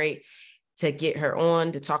it'd be great to get her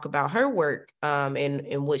on to talk about her work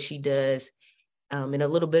and what she does and a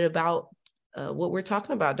little bit about what we're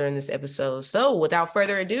talking about during this episode. So without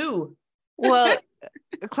further ado. Well,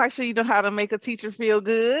 Claisha, you know how to make a teacher feel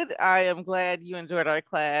good. I am glad you enjoyed our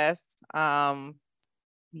class.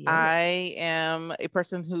 I am a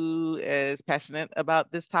person who is passionate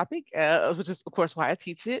about this topic, which is, of course, why I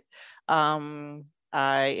teach it.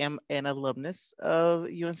 I am an alumnus of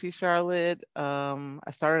UNC Charlotte. I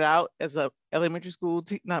started out as a elementary school,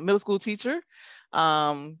 middle school teacher.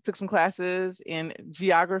 Took some classes in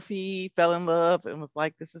geography, fell in love, and was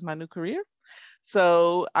like, this is my new career.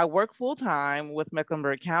 So I work full time with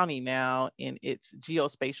Mecklenburg County now in its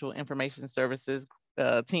geospatial information services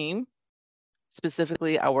team.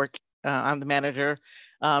 Specifically, I'm the manager,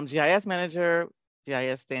 GIS manager.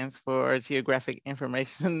 GIS stands for Geographic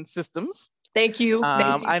Information Systems. Thank you.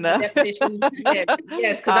 I know. Definition.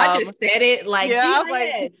 Yes, because I just said it like, yeah, GIS. I was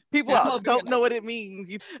like, people don't know what it means.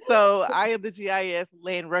 So I am the GIS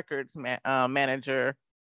land records manager.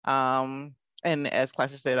 And as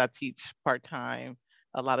Claisha said, I teach part-time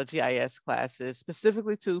a lot of GIS classes,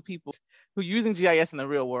 specifically to people who are using GIS in the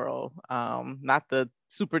real world, not the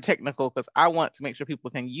super technical, because I want to make sure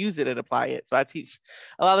people can use it and apply it. So I teach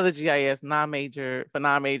a lot of the GIS for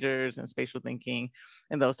non-majors and spatial thinking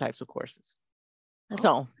and those types of courses.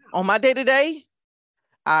 So on my day-to-day,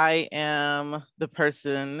 I am the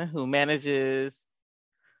person who manages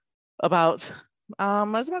it's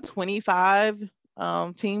about 25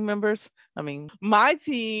 team members. I mean, my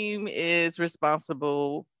team is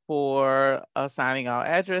responsible for assigning all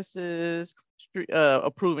addresses,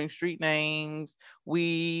 approving street names.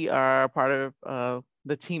 We are part of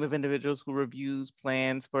the team of individuals who reviews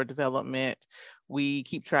plans for development. We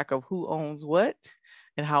keep track of who owns what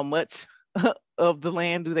and how much of the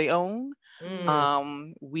land do they own.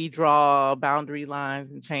 We draw boundary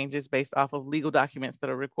lines and changes based off of legal documents that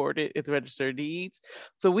are recorded at the Register of Deeds.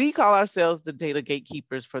 So we call ourselves the data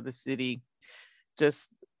gatekeepers for the city. Just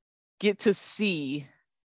get to see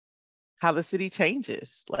how the city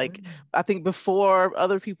changes. Like, I think before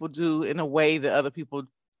other people do in a way that other people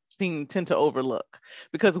tend to overlook,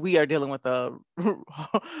 because we are dealing with a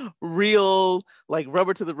real, like,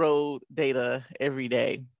 rubber to the road data every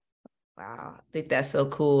day. Wow, I think that's so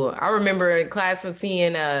cool. I remember in class of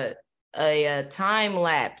seeing a time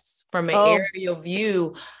lapse from an aerial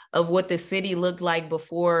view of what the city looked like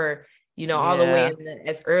before, all the way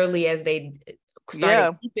as early as they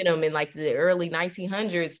started keeping them in like the early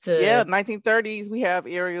 1900s to 1930s. We have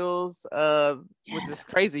aerials, which is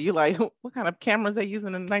crazy. You're like, what kind of cameras they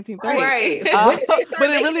using in the 1930s? Right. But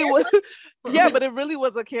it really was, but it really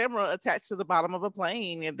was a camera attached to the bottom of a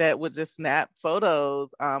plane that would just snap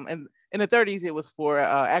photos. And in the 30s, it was for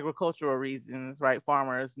agricultural reasons, right?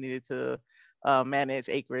 Farmers needed to manage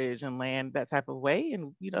acreage and land that type of way.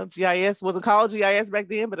 And, GIS wasn't called GIS back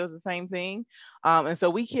then, but it was the same thing. And so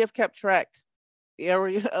we have kept track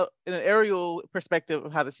in an aerial perspective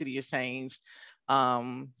of how the city has changed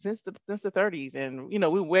since the 30s. And,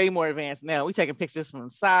 we're way more advanced now. We're taking pictures from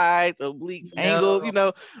sides, obliques, angles,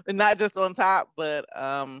 and not just on top, but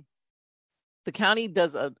the county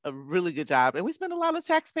does a really good job, and we spend a lot of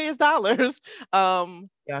taxpayers' dollars. Y'all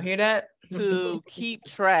hear that? To keep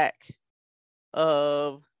track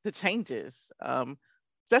of the changes,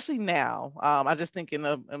 especially now. I just think in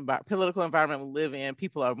the political environment we live in,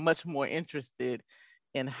 people are much more interested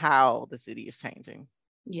in how the city is changing.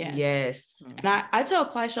 Yes. And I tell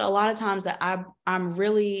Claisha a lot of times that I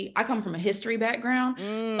come from a history background.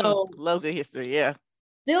 So love the history, yeah.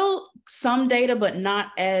 Still some data, but not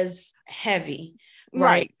as heavy.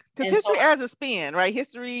 Right. Because history adds a spin, right?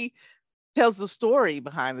 History tells the story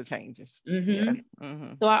behind the changes. Yeah.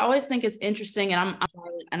 So I always think it's interesting, and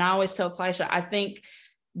I always tell Clysha, I think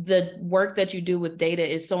the work that you do with data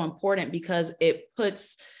is so important because it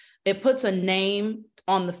puts a name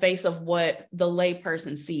on the face of what the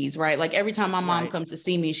layperson sees, right? Like every time my mom comes to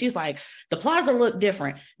see me, she's like, the plaza look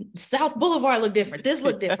different, South Boulevard look different, this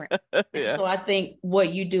look different. Yeah. So I think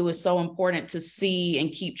what you do is so important to see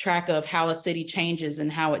and keep track of how a city changes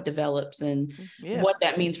and how it develops and what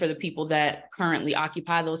that means for the people that currently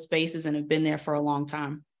occupy those spaces and have been there for a long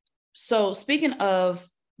time. So speaking of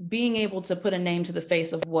being able to put a name to the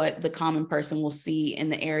face of what the common person will see in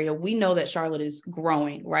the area, we know that Charlotte is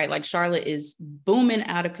growing, right? Like Charlotte is booming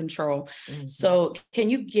out of control. So can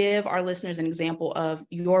you give our listeners an example of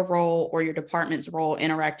your role or your department's role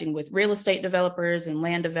interacting with real estate developers and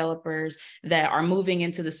land developers that are moving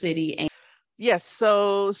into the city? Yes,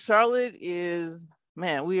 so Charlotte is,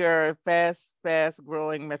 man, we are a fast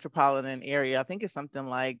growing metropolitan area. I think it's something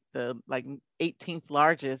like the 18th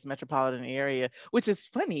largest metropolitan area, which is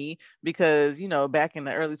funny because, you know, back in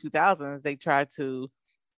the early 2000s, they tried to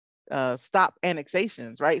stop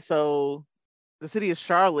annexations, right? So the city of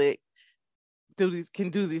Charlotte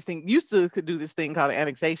could do this thing called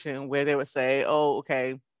annexation, where they would say, oh,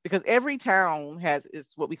 okay, because every town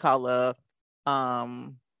it's what we call it's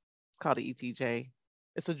called an ETJ.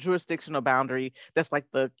 It's a jurisdictional boundary that's like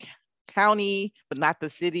the county, but not the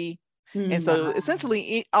city. And so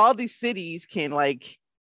essentially all these cities can like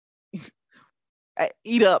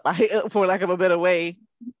eat up, for lack of a better way,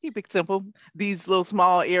 keep it simple, these little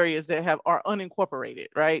small areas that are unincorporated,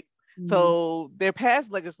 right? So they're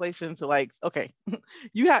passed legislation to like, okay,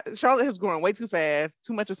 Charlotte has grown way too fast,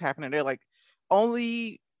 too much is happening. They're like,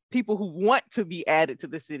 only people who want to be added to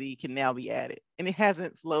the city can now be added. And it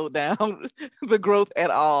hasn't slowed down the growth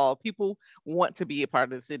at all. People want to be a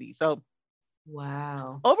part of the city. So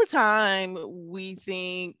wow. Over time, we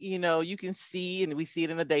think, you know, you can see, and we see it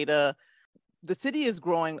in the data, the city is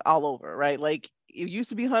growing all over, right? Like it used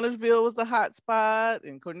to be Huntersville was the hot spot,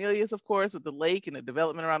 and Cornelius, of course, with the lake and the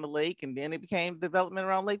development around the lake. And then it became development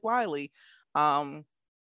around Lake Wiley.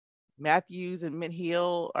 Matthews and Mint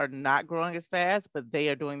Hill are not growing as fast, but they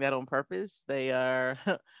are doing that on purpose. They are,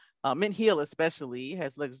 Mint Hill especially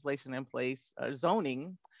has legislation in place,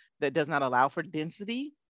 zoning that does not allow for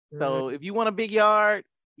density. So if you want a big yard,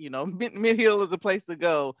 you know, Mint Hill is a place to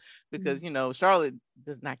go because, you know, Charlotte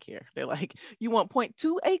does not care. They're like, you want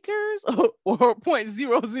 0.2 acres or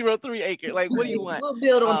 0.003 acre? Like, what do you want? We'll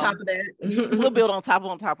build on top of that. We'll build on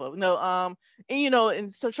top of. No, and you know,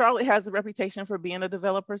 and so Charlotte has a reputation for being a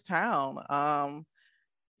developer's town.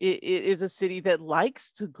 It is a city that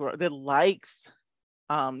likes to grow, that likes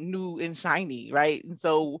new and shiny, right? And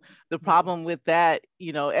so the problem with that,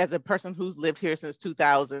 you know, as a person who's lived here since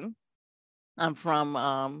 2000, I'm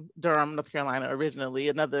from Durham, North Carolina originally,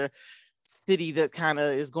 another city that kind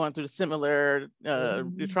of is going through the similar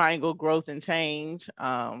triangle growth and change.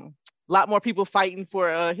 A lot more people fighting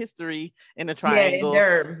for history in the triangle,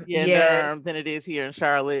 in Durham than it is here in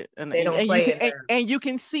Charlotte. And you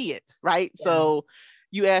can see it, right? Yeah. So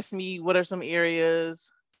you asked me what are some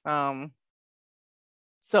areas.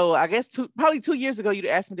 So I guess probably 2 years ago, you'd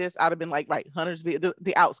asked me this, I'd have been like, right, Huntersville,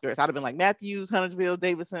 the outskirts. I'd have been like Matthews, Huntersville,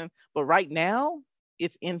 Davidson. But right now,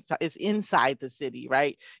 it's inside the city,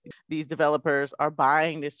 right? These developers are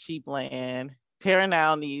buying this cheap land, tearing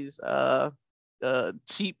down these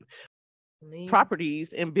cheap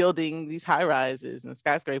properties and building these high rises and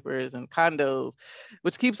skyscrapers and condos,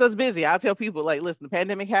 which keeps us busy. I'll tell people, like, listen, the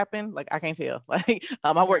pandemic happened, like I can't tell. Like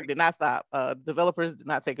my work did not stop. Developers did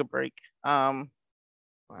not take a break.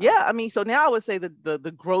 Wow. Yeah, I mean, so now I would say that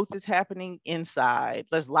the growth is happening inside.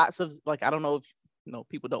 There's lots of, like, I don't know if, you know,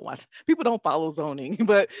 people don't follow zoning,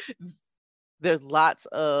 but there's lots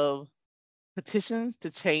of petitions to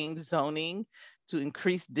change zoning to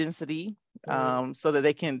increase density, so that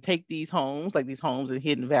they can take these homes, like these homes in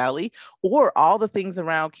Hidden Valley, or all the things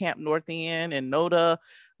around Camp North End and NODA,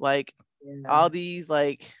 like all these,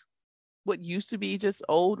 like what used to be just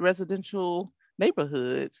old residential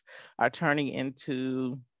neighborhoods are turning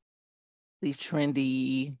into these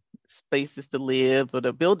trendy spaces to live, or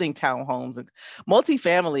they're building townhomes and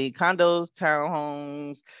multifamily condos,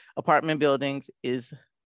 townhomes, apartment buildings is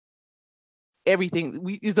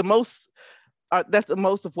everything. Is the most. That's the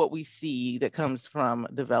most of what we see that comes from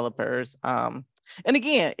developers. And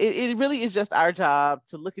again, it really is just our job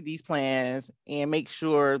to look at these plans and make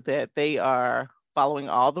sure that they are following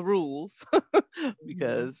all the rules,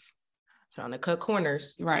 because trying to cut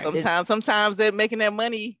corners, right? Sometimes they're making that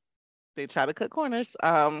money. They try to cut corners.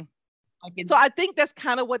 So I think that's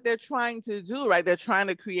kind of what they're trying to do, right? They're trying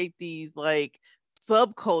to create these like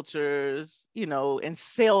subcultures, and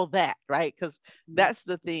sell that, right? Because that's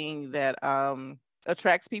the thing that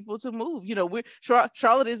attracts people to move.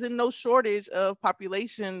 Charlotte is in no shortage of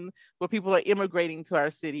population where people are immigrating to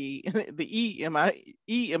our city. The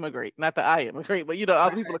immigrate, not the I immigrate, but all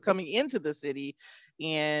the people are coming into the city,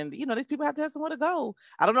 and these people have to have somewhere to go.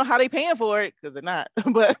 I don't know how they paying for it because they're not,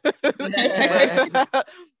 but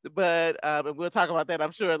but we'll talk about that,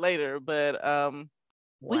 I'm sure, later. But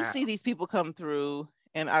we see these people come through.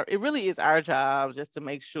 And it really is our job just to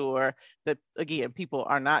make sure that, again, people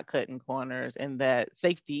are not cutting corners and that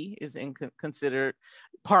safety is considered,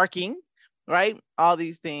 parking, right? All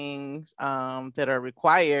these things that are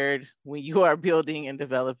required when you are building and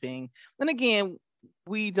developing. And again,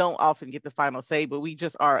 we don't often get the final say, but we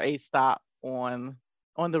just are a stop on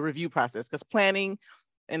the review process, because planning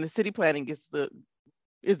and the city planning is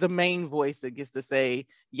the main voice that gets to say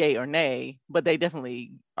yay or nay, but they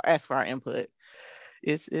definitely ask for our input.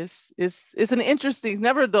 It's an interesting,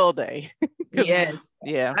 never a dull day. Yes.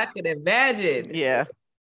 Yeah. I could imagine. Yeah.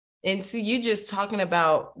 And so you just talking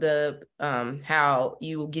about the how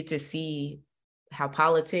you will get to see how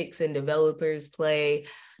politics and developers play.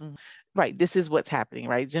 Right. This is what's happening,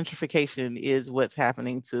 right? Gentrification is what's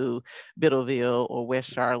happening to Biddleville or West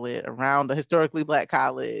Charlotte, around the historically Black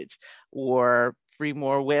college, or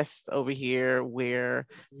Fremore West over here, where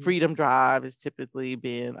Freedom Drive has typically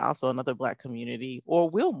been also another Black community, or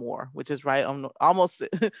Wilmore, which is right on almost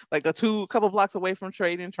like a couple blocks away from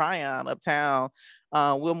Trade and Tryon uptown.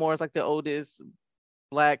 Wilmore is like the oldest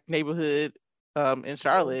Black neighborhood in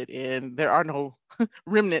Charlotte, and there are no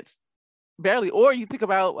remnants, barely. Or you think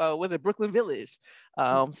about was it Brooklyn Village,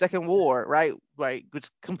 Second Ward, right, which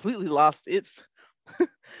completely lost its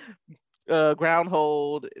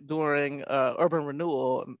groundhold during urban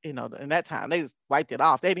renewal, in that time. They just wiped it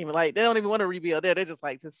off. They don't even want to rebuild there. They just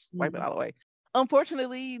wipe it all away.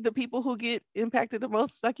 Unfortunately, the people who get impacted the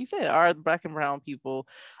most, like you said, are the Black and brown people.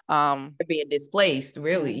 They're being displaced,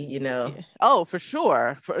 really, Oh, for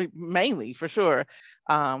sure. Mainly, for sure.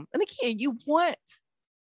 And again, you want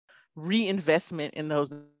reinvestment in those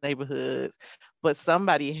neighborhoods, but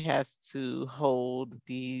somebody has to hold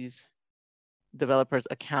these developers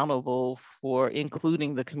accountable for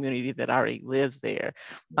including the community that already lives there.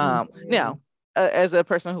 Now, as a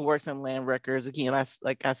person who works in land records, again,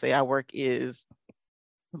 like I say, our work is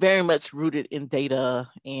very much rooted in data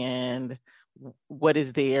and what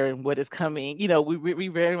is there and what is coming. We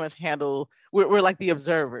very much we're like the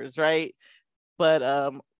observers, right? But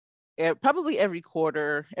probably every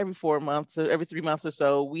quarter, every 4 months, or every 3 months or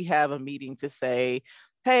so, we have a meeting to say,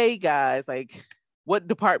 hey guys, what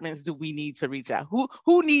departments do we need to reach out?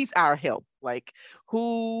 Who needs our help?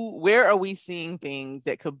 Where are we seeing things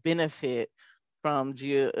that could benefit from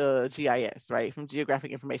GIS, right? From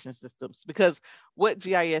geographic information systems? Because what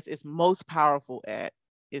GIS is most powerful at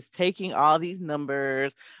is taking all these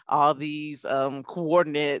numbers, all these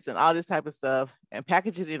coordinates, and all this type of stuff, and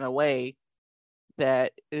package it in a way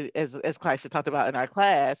that, as Clysha talked about in our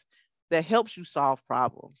class, that helps you solve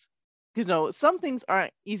problems. Some things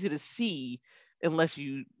aren't easy to see unless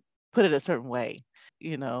you put it a certain way.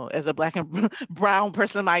 As a Black and brown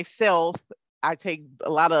person myself, I take a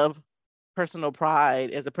lot of personal pride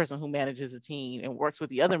as a person who manages a team and works with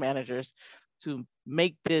the other managers to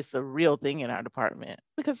make this a real thing in our department.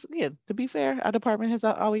 Because again, to be fair, our department has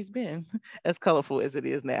always been as colorful as it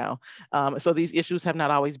is now. So these issues have not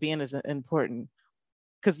always been as important.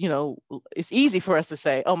 Because, it's easy for us to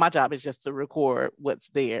say, oh, my job is just to record what's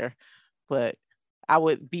there. But I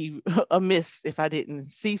would be amiss if I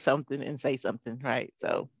didn't see something and say something, right?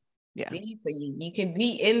 So, yeah. So you can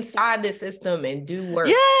be inside the system and do work.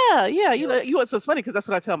 Yeah. So it's funny because that's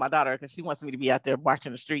what I tell my daughter, because she wants me to be out there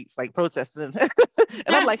marching the streets, protesting.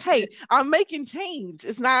 And I'm like, hey, I'm making change.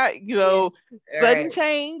 It's not, sudden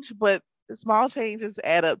change, but small changes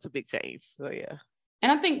add up to big change. So, yeah.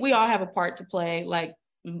 And I think we all have a part to play.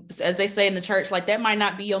 As they say in the church, that might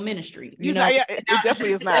not be your ministry. It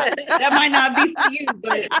definitely is not. That might not be for you,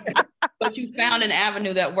 but you found an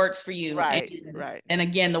avenue that works for you. Right. And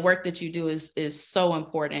again, the work that you do is so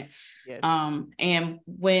important. Yes. And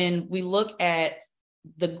when we look at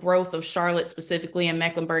the growth of Charlotte, specifically in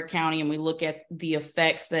Mecklenburg County, and we look at the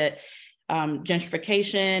effects that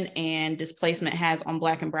gentrification and displacement has on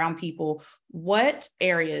Black and brown people, what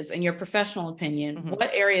areas, in your professional opinion,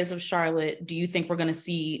 what areas of Charlotte do you think we're going to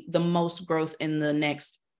see the most growth in the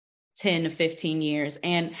next 10 to 15 years?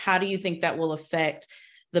 And how do you think that will affect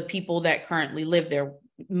the people that currently live there?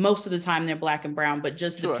 Most of the time they're Black and brown, but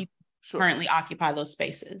just the people who currently occupy those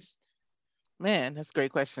spaces. Man, that's a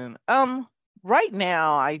great question. Right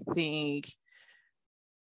now, I think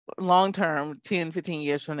long term, 10, 15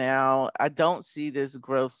 years from now, I don't see this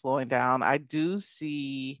growth slowing down. I do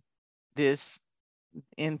see this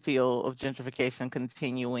infill of gentrification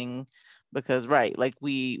continuing because, right, like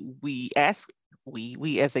we as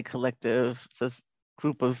a collective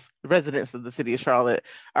group of residents of the city of Charlotte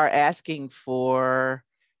are asking for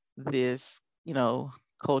this,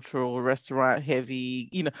 cultural restaurant heavy,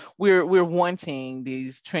 we're wanting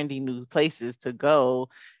these trendy new places to go,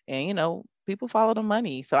 and people follow the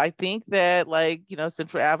money. So I think that, like,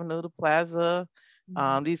 Central Avenue, the Plaza,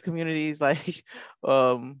 these communities, like,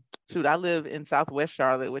 shoot, I live in Southwest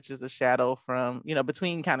Charlotte, which is a shadow from,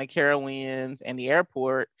 between kind of Carowinds and the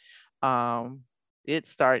airport.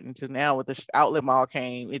 It's starting to, now with the outlet mall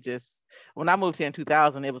came, it just, when I moved here in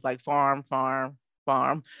 2000, it was like farm,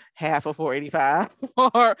 half of 485,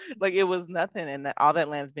 or like it was nothing. And all that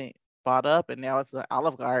land's been bought up, and now it's an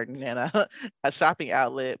Olive Garden and a shopping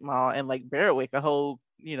outlet mall, and like Berwick, a whole,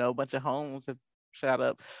 bunch of homes have shot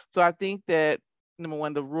up. So I think that, number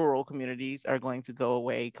one, the rural communities are going to go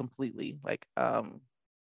away completely. Like,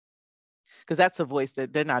 because that's a voice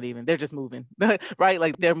that they're just moving, right?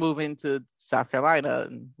 Like they're moving to South Carolina,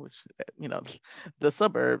 which, the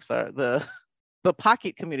suburbs are the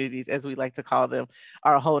pocket communities, as we like to call them,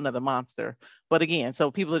 are a whole nother monster. But again, so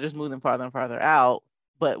people are just moving farther and farther out.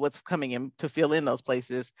 But what's coming in to fill in those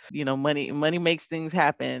places, money makes things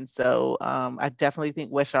happen. So I definitely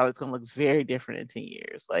think West Charlotte's going to look very different in 10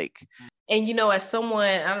 years. Like, and as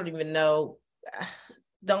someone, I don't even know,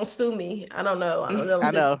 don't sue me. I don't know. I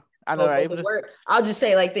know, right? The work, I'll just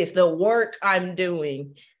say like this: the work I'm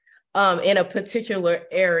doing in a particular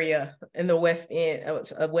area in the west end,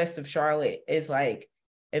 west of Charlotte, is like,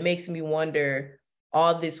 it makes me wonder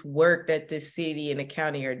all this work that the city and the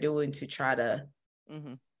county are doing to try to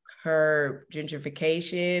curb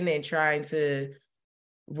gentrification and trying to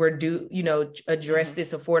address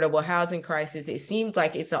this affordable housing crisis. It seems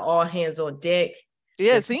like it's an all hands on deck.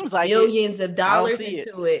 Yeah, it seems like millions of dollars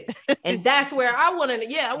into it. And that's where I want to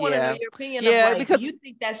know your opinion. Yeah, of, like, because do you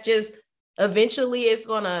think that's just eventually it's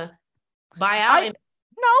gonna buy out?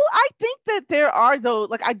 No, I think that there are, though,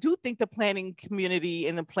 like, I do think the planning community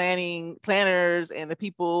and the planners and the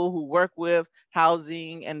people who work with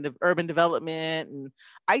housing and the urban development, and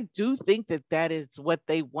I do think that is what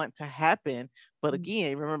they want to happen. But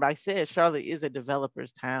again, remember I said Charlotte is a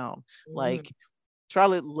developer's town. Like,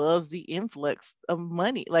 Charlotte loves the influx of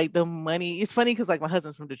money. Like, the money, it's funny because, like, my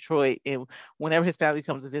husband's from Detroit, and whenever his family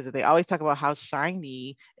comes to visit, they always talk about how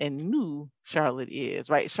shiny and new Charlotte is,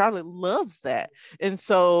 right? Charlotte loves that. And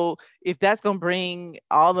so if that's going to bring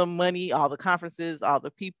all the money, all the conferences, all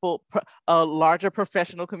the people, a larger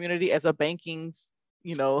professional community as a banking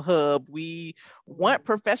hub, we want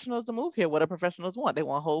professionals to move here. What do professionals want? They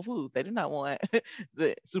want Whole Foods. They do not want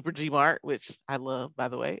the Super G Mart, which I love, by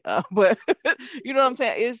the way. But you know what I'm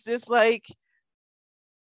saying? It's just like,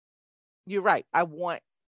 you're right. I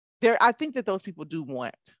think that those people do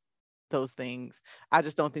want those things. I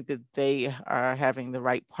just don't think that they are having the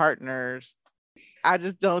right partners. I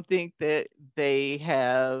just don't think that they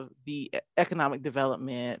have the economic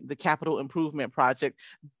development, the capital improvement project.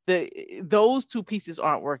 Those two pieces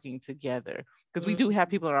aren't working together, because we do have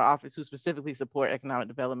people in our office who specifically support economic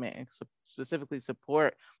development and specifically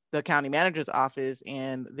support the county manager's office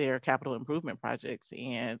and their capital improvement projects.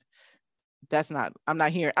 And I'm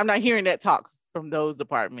not hearing that talk from those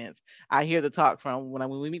departments. I hear the talk from when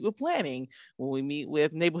we meet with planning, when we meet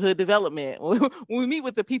with neighborhood development, when we meet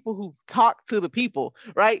with the people who talk to the people,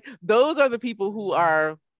 right? Those are the people who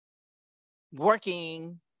are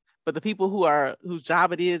working, but the people whose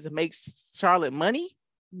job it is to make Charlotte money,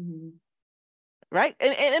 right?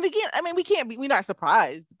 And again, I mean, we're not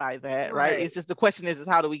surprised by that, right? It's just, the question is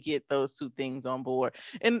how do we get those two things on board?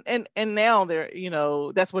 And now they're,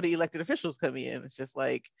 that's where the elected officials come in. It's just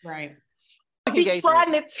like, right. I be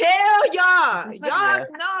trying to tell y'all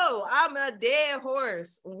know I'm a dead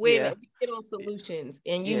horse when we get on solutions,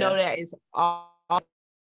 and know that is all one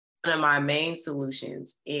of my main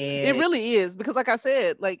solutions. It really is, because like I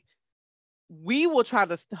said, like, we will try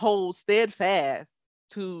to hold steadfast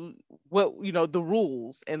to what, the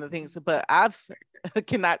rules and the things, but I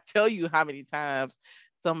cannot tell you how many times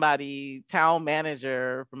somebody, town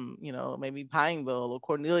manager from, maybe Pineville or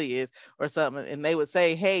Cornelius or something, and they would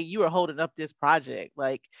say, hey, you are holding up this project.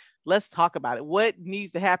 Like, let's talk about it. What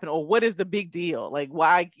needs to happen, or what is the big deal? Like,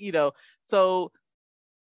 why, so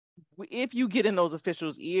if you get in those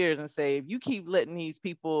officials' ears and say, if you keep letting these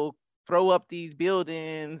people throw up these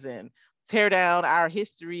buildings and tear down our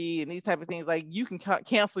history and these type of things, like you can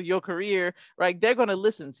cancel your career, right? They're going to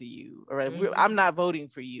listen to you, all right? I'm not voting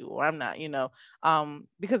for you, or I'm not,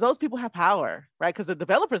 because those people have power, right? Because the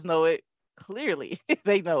developers know it clearly.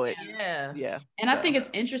 They know it. Yeah. And I think it's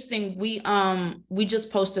interesting. We just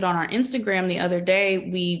posted on our Instagram the other day.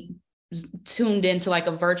 We tuned into like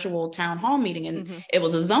a virtual town hall meeting, and it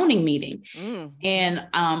was a zoning meeting. And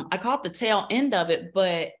I caught the tail end of it,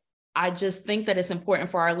 but I just think that it's important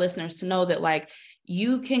for our listeners to know that, like,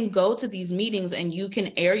 you can go to these meetings and you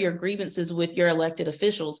can air your grievances with your elected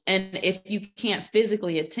officials. And if you can't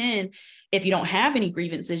physically attend, if you don't have any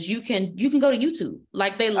grievances, you can go to YouTube.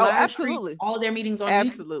 Like, they live stream all of their meetings on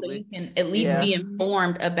YouTube, so you can at least be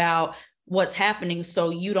informed about what's happening, so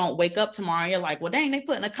you don't wake up tomorrow and you're like, well, dang, they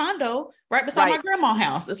put in a condo right beside my grandma's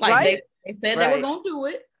house. It's like they said they were going to do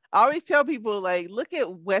it. I always tell people, like, look at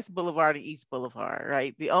West Boulevard and East Boulevard,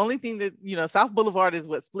 right? The only thing that, South Boulevard is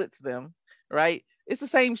what splits them, right? It's the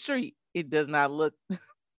same street. It does not look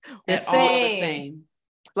the same.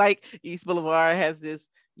 Like, East Boulevard has this,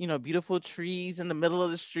 beautiful trees in the middle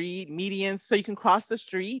of the street, medians, so you can cross the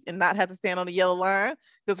street and not have to stand on the yellow line.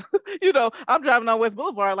 Because, I'm driving on West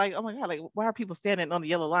Boulevard, like, oh my God, like, why are people standing on the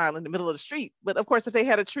yellow line in the middle of the street? But of course, if they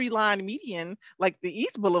had a tree line median, like the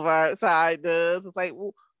East Boulevard side does, it's like,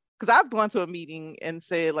 well, because I've gone to a meeting and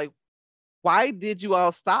said, like, why did you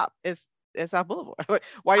all stop at South Boulevard? Like,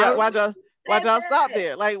 why y'all stop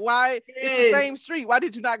there? Like, why it's the same street? Why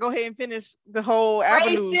did you not go ahead and finish the whole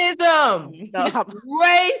avenue? Racism.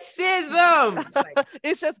 Racism.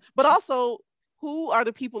 It's just, but also, who are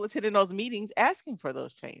the people attending those meetings asking for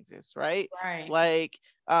those changes, right? Right. Like,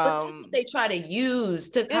 but that's what they try to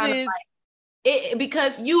use to kind of it,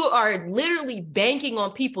 because you are literally banking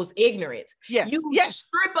on people's ignorance. Yes. You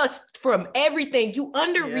strip us from everything. You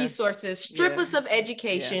under resources, strip us of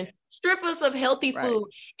education, strip us of healthy food,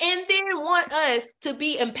 and then want us to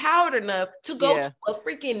be empowered enough to go to a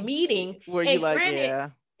freaking meeting where you like,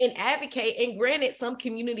 and advocate. And granted, some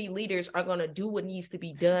community leaders are going to do what needs to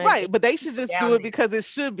be done. Right. But they should just do it because it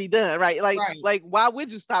should be done. Right. Like, why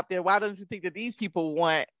would you stop there? Why don't you think that these people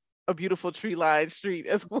want a beautiful tree-lined street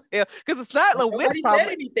as well? Because it's not a width problem.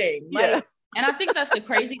 Anything. And I think that's the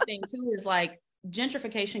crazy thing too, is like,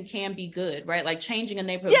 gentrification can be good, right? Like, changing a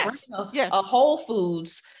neighborhood, a Whole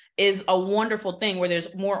Foods is a wonderful thing, where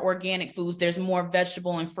there's more organic foods, there's more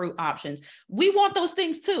vegetable and fruit options. We want those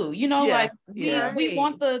things too, we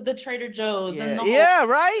want the Trader Joe's and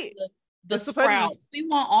the Sprouts. We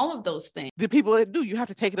want all of those things. The people that do, you have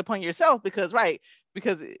to take it upon yourself, because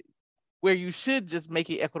where you should just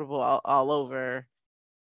make it equitable all over,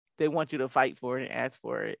 they want you to fight for it and ask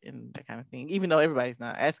for it and that kind of thing, even though everybody's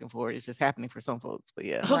not asking for it. It's just happening for some folks. But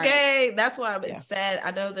that's why it's sad.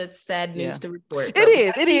 I know that's sad news to report. It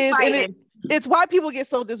is and it's why people get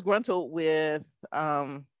so disgruntled with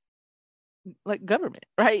like government,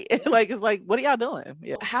 right? Like, it's like, what are y'all doing?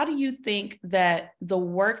 How do you think that the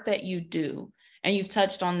work that you do, and you've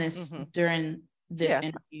touched on this during this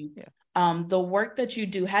interview, the work that you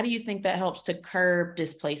do, how do you think that helps to curb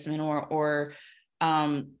displacement or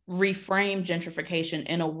reframe gentrification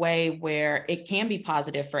in a way where it can be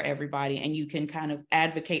positive for everybody, and you can kind of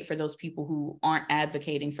advocate for those people who aren't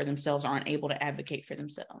advocating for themselves, aren't able to advocate for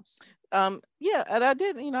themselves? And I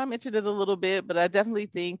did, I mentioned it a little bit, but I definitely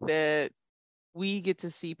think that we get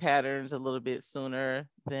to see patterns a little bit sooner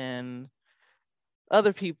than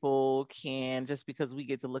other people can, just because we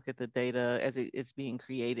get to look at the data as it's being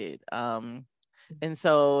created. And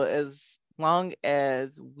so as long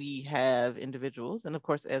as we have individuals, and of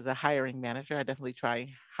course, as a hiring manager, I definitely try and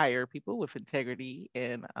hire people with integrity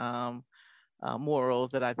and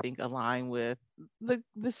morals that I think align with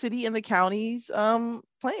the city and the county's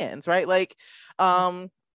plans, right? Like,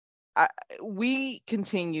 we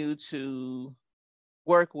continue to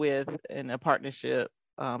work with, in a partnership,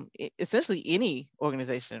 essentially any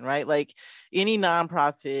organization, right? Like, any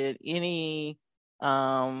nonprofit, any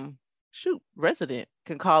resident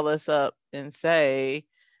can call us up and say,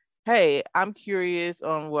 hey, I'm curious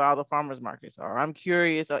on where all the farmers markets are. I'm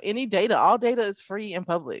curious, or any data. All data is free and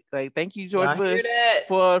public. Like, thank you, George Bush,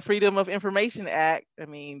 for Freedom of Information Act. I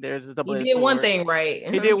mean, there's a double-edged sword. He did one thing right.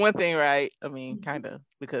 He did one thing right. I mean, kind of,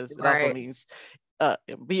 because it also means,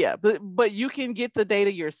 but you can get the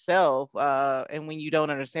data yourself. And when you don't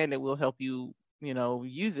understand it, we'll help you,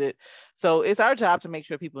 use it. So it's our job to make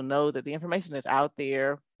sure people know that the information is out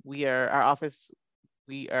there. Our office,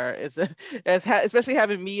 especially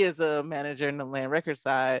having me as a manager in the land record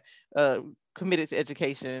side, committed to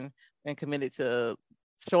education and committed to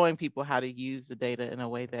showing people how to use the data in a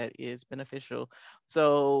way that is beneficial.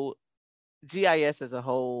 So GIS as a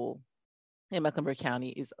whole in Mecklenburg County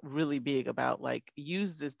is really big about like,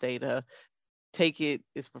 use this data, take it,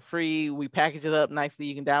 it's for free. We package it up nicely.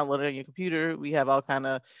 You can download it on your computer. We have all kind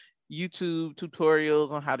of YouTube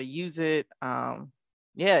tutorials on how to use it.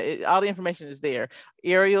 Yeah, all the information is there.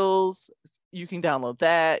 Aerials, you can download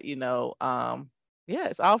that, yeah,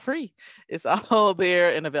 it's all free. It's all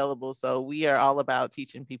there and available. So we are all about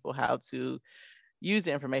teaching people how to use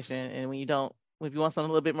the information. And when if you want something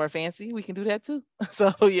a little bit more fancy, we can do that too.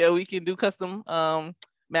 So yeah, we can do custom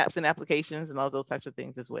maps and applications and all those types of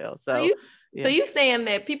things as well. So you saying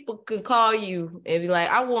that people can call you and be like,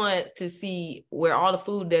 I want to see where all the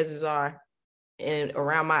food deserts are and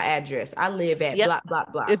around my address. I live at blah, blah,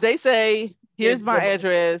 blah. If they say, here's my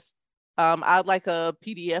address, I'd like a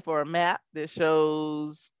PDF or a map that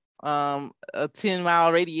shows a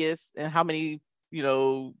 10-mile radius and how many,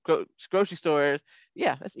 grocery stores.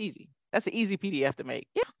 Yeah, that's easy. That's an easy PDF to make.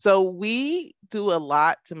 Yeah. So we do a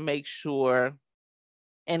lot to make sure,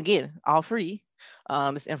 and again, all free.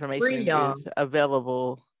 This information is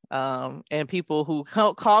available. And people who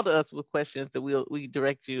call to us with questions, that we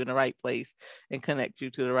direct you in the right place and connect you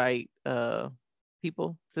to the right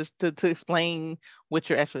people to explain what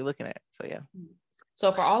you're actually looking at. So yeah.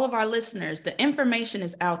 So for all of our listeners, the information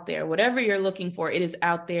is out there. Whatever you're looking for, it is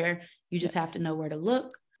out there. You just have to know where to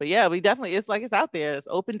look. But yeah, it's out there. It's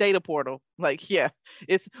open data portal. Like, yeah,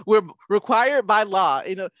 we're required by law.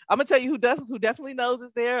 I'm gonna tell you who definitely knows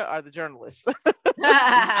it's there are the journalists.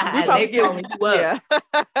 Yeah.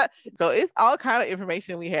 So it's all kind of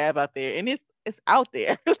information we have out there, and it's out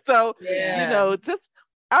there. So I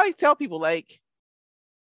always tell people, like,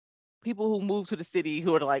 people who move to the city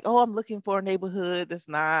who are like, oh, I'm looking for a neighborhood that's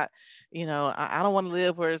not, I don't want to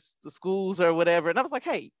live where it's the schools or whatever. And I was like,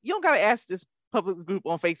 hey, you don't got to ask this public group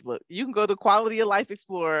on Facebook. You can go to Quality of Life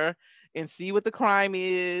Explorer and see what the crime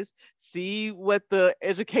is, see what the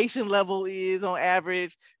education level is on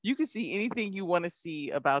average. You can see anything you want to see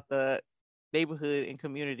about the neighborhood and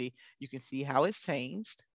community. You can see how it's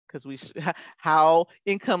changed, because how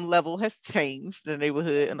income level has changed in the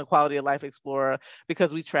neighborhood and the Quality of Life Explorer,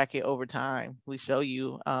 because we track it over time. We show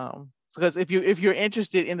you, because if you're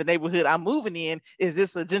interested in the neighborhood I'm moving in, is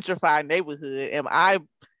this a gentrified neighborhood? Am I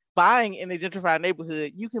buying in a gentrified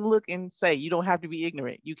neighborhood? You can look and say, you don't have to be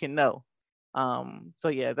ignorant. You can know. So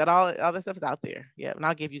yeah, that all that stuff is out there. Yeah, and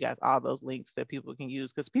I'll give you guys all those links that people can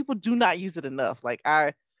use, because people do not use it enough. Like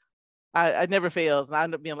I never fails, and I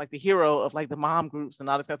end up being like the hero of like the mom groups and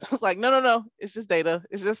all this stuff. I was like, no, it's just data.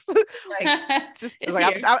 It's just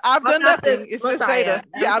I've done nothing. It's just data.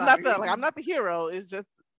 Yeah, I'm not the hero. It's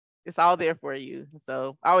all there for you.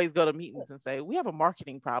 So I always go to meetings and say, we have a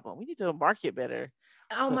marketing problem. We need to market better.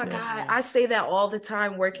 Oh my God. I say that all the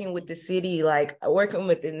time working with the city, like now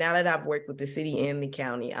that I've worked with the city and the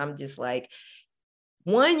county, I'm just like,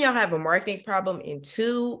 one, y'all have a marketing problem, and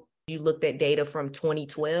two, you looked at data from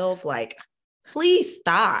 2012, like, please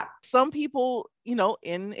stop. Some people,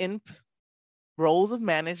 in roles of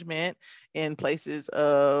management, in places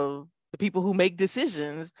of the people who make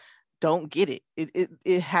decisions, don't get it.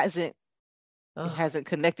 It hasn't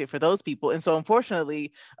connected for those people. And so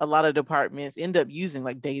unfortunately, a lot of departments end up using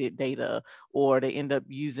like dated data, or they end up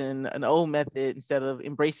using an old method instead of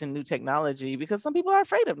embracing new technology, because some people are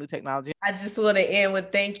afraid of new technology. I just want to end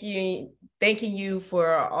with thanking you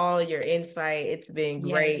for all your insight. It's been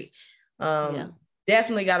great. Yes.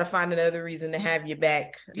 Definitely got to find another reason to have you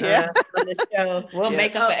back on the show. We'll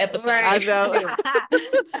make up an episode. Right. I know.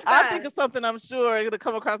 I think of something, I'm sure it'll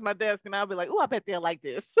come across my desk and I'll be like, oh, I bet they'll like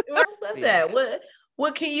this. I love that.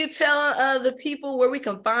 What can you tell the people where we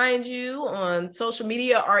can find you on social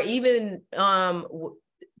media, or even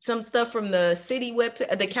some stuff from the city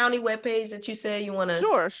website, the county webpage that you said you want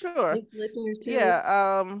to sure link listeners to?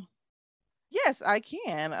 Yeah. Yes, I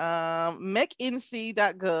can.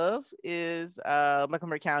 mecnc.gov is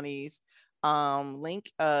Mecklenburg County's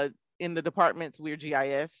link. In the departments, we're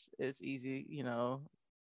GIS. It's easy,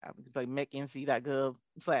 like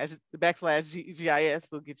mecnc.gov/GIS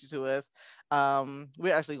will get you to us.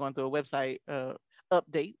 We're actually going through a website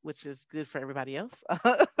update, which is good for everybody else.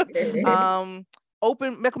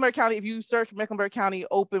 Open Mecklenburg County. If you search Mecklenburg County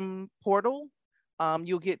Open Portal,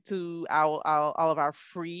 you'll get to all of our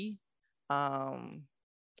free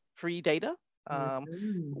data.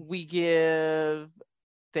 We give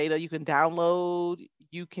data you can download.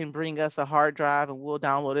 You can bring us a hard drive and we'll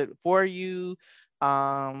download it for you.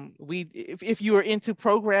 If you are into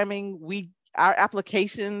programming, our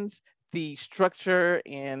applications, the structure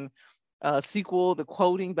and SQL, the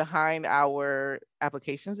coding behind our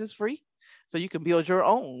applications is free. So you can build your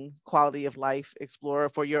own Quality of Life Explorer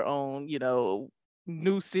for your own,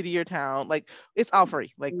 new city or town. Like it's all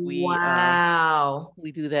free. Like Wow.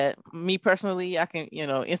 we do that. Me personally, I can,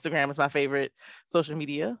 Instagram is my favorite social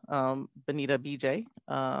media. Benita BJ.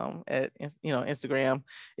 At Instagram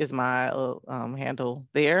is my handle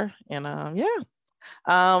there. And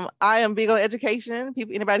I am big on education.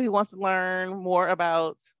 Anybody who wants to learn more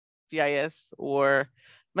about GIS or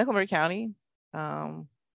Mecklenburg County.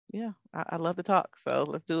 I love to talk. So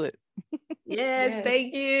let's do it. Yes,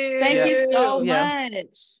 thank you. Thank you so Yeah.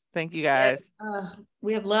 much. Thank you guys.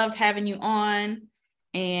 We have loved having you on.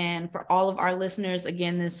 And for all of our listeners,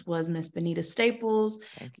 again, this was Miss Benita Staples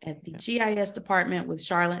at the GIS department with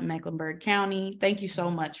Charlotte and Mecklenburg County. Thank you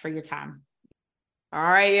so much for your time. All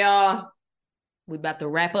right, y'all. We about to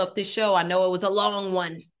wrap up this show. I know it was a long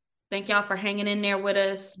one. Thank y'all for hanging in there with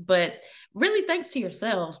us, but really thanks to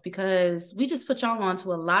yourselves, because we just put y'all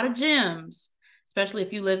onto a lot of gems, especially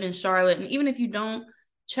if you live in Charlotte. And even if you don't,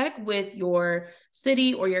 check with your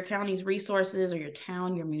city or your county's resources, or your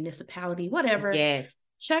town, your municipality, whatever. Yes.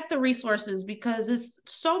 Check the resources, because it's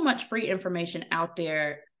so much free information out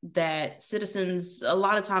there that citizens, a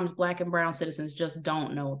lot of times Black and brown citizens, just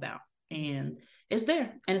don't know about. And it's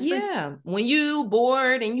there, and it's free. When you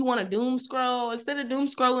bored and you want to doom scroll, instead of doom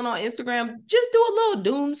scrolling on Instagram, just do a little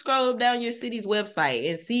doom scroll down your city's website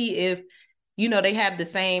and see if they have the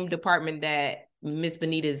same department that Miss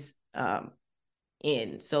Benita's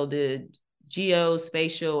in. So the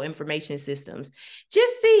geospatial information systems.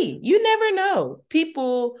 Just see. You never know.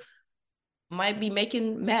 People might be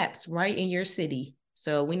making maps right in your city.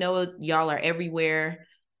 So we know y'all are everywhere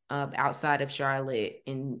outside of Charlotte,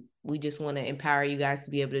 and we just want to empower you guys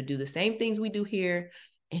to be able to do the same things we do here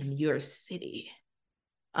in your city.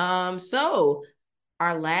 So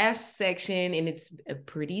our last section, and it's a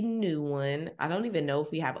pretty new one. I don't even know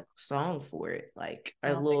if we have a song for it, like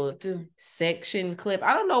a little section clip.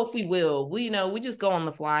 I don't know if we will. We just go on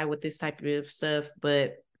the fly with this type of stuff,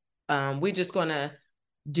 but we're just gonna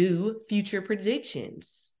do future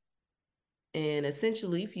predictions. And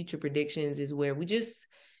essentially, future predictions is where we just,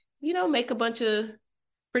 make a bunch of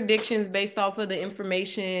predictions based off of the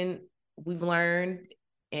information we've learned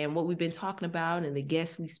and what we've been talking about and the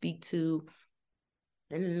guests we speak to.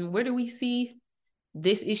 And where do we see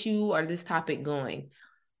this issue or this topic going?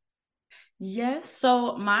 Yes.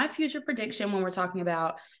 So my future prediction, when we're talking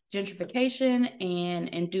about gentrification and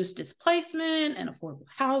induced displacement and affordable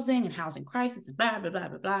housing and housing crisis and blah, blah, blah,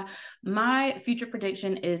 blah, blah, my future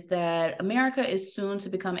prediction is that America is soon to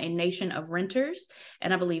become a nation of renters.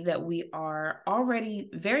 And I believe that we are already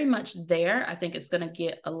very much there. I think it's going to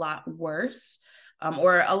get a lot worse,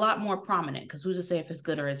 or a lot more prominent, because who's to say if it's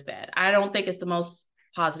good or it's bad? I don't think it's the most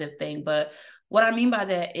positive thing. But what I mean by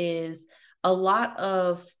that is a lot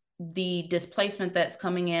of the displacement that's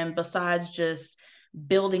coming in, besides just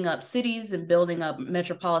building up cities and building up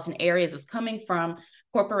metropolitan areas, is coming from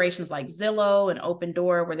corporations like Zillow and Open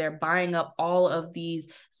Door, where they're buying up all of these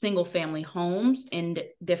single family homes in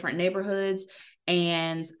different neighborhoods.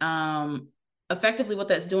 And effectively what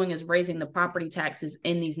that's doing is raising the property taxes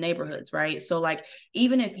in these neighborhoods, right? So like,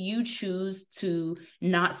 even if you choose to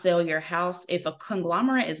not sell your house, if a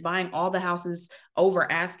conglomerate is buying all the houses over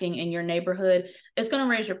asking in your neighborhood, it's going to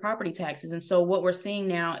raise your property taxes. And so what we're seeing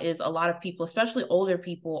now is a lot of people, especially older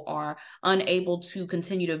people, are unable to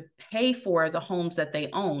continue to pay for the homes that they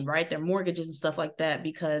own, right? Their mortgages and stuff like that,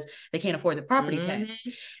 because they can't afford the property tax.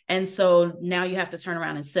 And so now you have to turn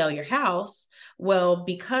around and sell your house. Well,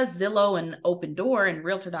 because Zillow and Open Door and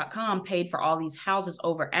Realtor.com paid for all these houses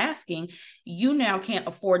over asking, you now can't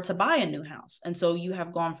afford to buy a new house. And so you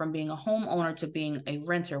have gone from being a homeowner to being a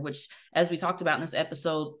renter, which, as we talked about in this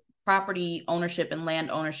episode, property ownership and land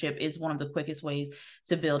ownership is one of the quickest ways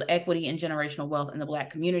to build equity and generational wealth in the Black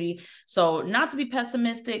community. So not to be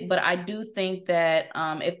pessimistic, but I do think that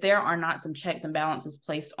if there are not some checks and balances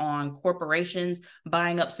placed on corporations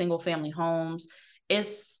buying up single family homes,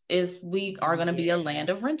 we are going to be a land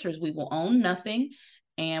of renters. We will own nothing,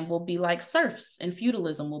 and we'll be like serfs and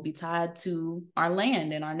feudalism. Will be tied to our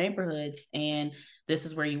land and our neighborhoods. And this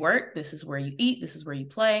is where you work. This is where you eat. This is where you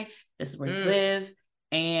play. This is where you live.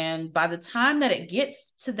 And by the time that it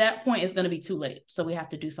gets to that point, it's going to be too late. So we have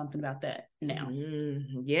to do something about that now.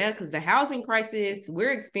 Yeah, because the housing crisis,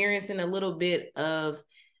 we're experiencing a little bit of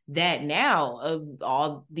that now, of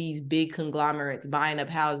all these big conglomerates buying up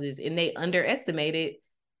houses, and they underestimated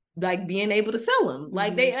like being able to sell them.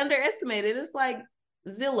 Like they underestimated. It's like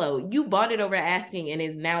Zillow, you bought it over asking and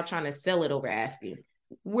is now trying to sell it over asking.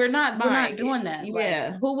 We're not doing that. Yeah.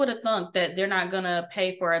 Like, who would have thunk that they're not going to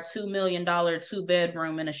pay for a $2 million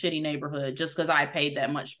 2-bedroom in a shitty neighborhood just because I paid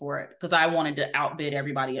that much for it, because I wanted to outbid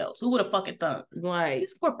everybody else? Who would have fucking thunk? Like,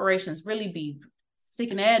 these corporations really be Sick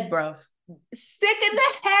in the head, bro. Sick in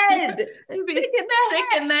the head. Sick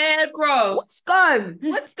in the head, bro. What's gone?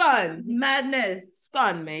 What's gone? Madness. It's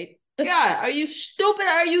gone, mate. God, are you stupid or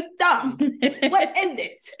are you dumb? What is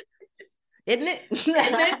it? Isn't it? Isn't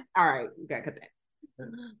it? All right, we gotta cut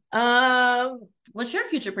that. What's your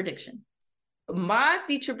future prediction? My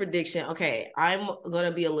future prediction, okay, I'm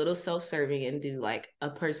gonna be a little self-serving and do like a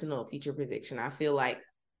personal future prediction. I feel like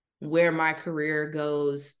where my career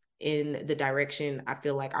goes in the direction, I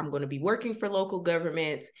feel like I'm going to be working for local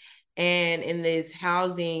governments, and in this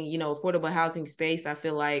housing, affordable housing space, I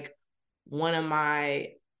feel like one of my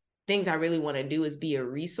things I really want to do is be a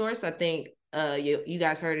resource. I think you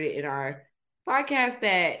guys heard it in our podcast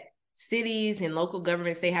that cities and local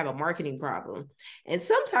governments, they have a marketing problem. And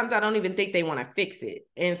sometimes I don't even think they want to fix it.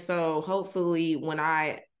 And so hopefully when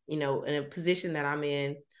I, in a position that I'm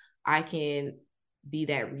in, I can be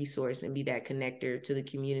that resource and be that connector to the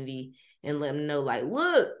community and let them know, like,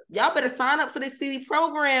 look, y'all better sign up for this city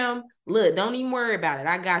program. Look, don't even worry about it.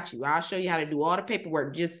 I got you. I'll show you how to do all the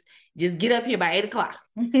paperwork. Just get up here by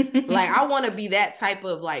 8:00. Like, I want to be that type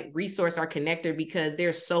of like resource or connector, because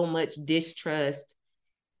there's so much distrust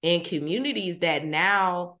in communities that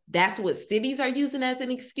now that's what cities are using as an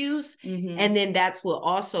excuse. Mm-hmm. And then that's what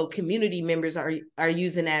also community members are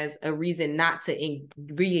using as a reason not to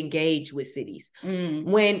re-engage with cities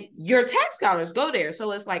when your tax dollars go there.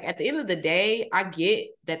 So it's like, at the end of the day, I get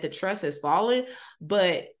that the trust has fallen,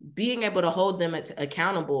 but being able to hold them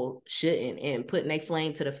accountable shouldn't, and putting a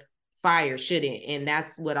flame to the fire shouldn't. And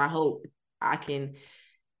that's what I hope I can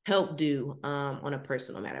help do on a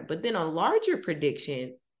personal matter. But then a larger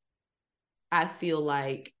prediction, I feel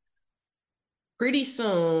like pretty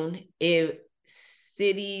soon, if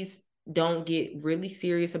cities don't get really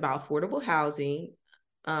serious about affordable housing,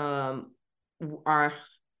 our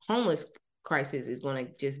homeless crisis is going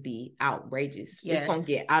to just be outrageous. Yes. It's going to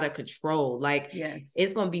get out of control. Like, yes.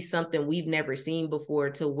 It's going to be something we've never seen before,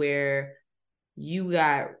 to where you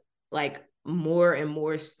got like more and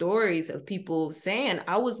more stories of people saying,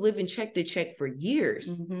 I was living check to check for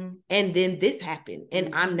years. Mm-hmm. And then this happened and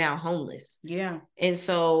mm-hmm. I'm now homeless. Yeah. And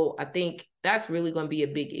so I think that's really going to be a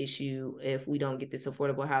big issue if we don't get this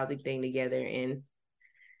affordable housing thing together. And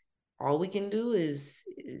all we can do is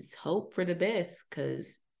hope for the best,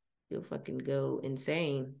 because you'll fucking go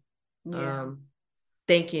insane. Yeah.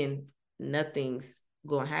 Thinking nothing's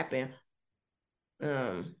going to happen.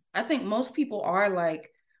 I think most people are like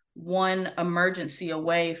one emergency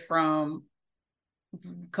away from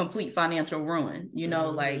complete financial ruin,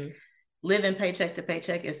 mm-hmm. like living paycheck to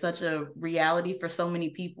paycheck is such a reality for so many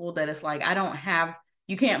people that it's like,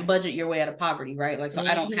 you can't budget your way out of poverty, right? Like, so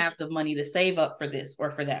mm-hmm. I don't have the money to save up for this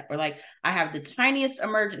or for that, or like I have the tiniest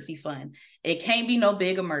emergency fund. It can't be no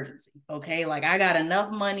big emergency. Okay. Like, I got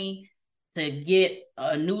enough money to get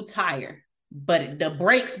a new tire, but the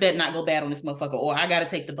brakes better not go bad on this motherfucker, or I got to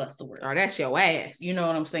take the bus to work. Oh, that's your ass. You know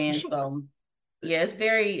what I'm saying? So yeah, it's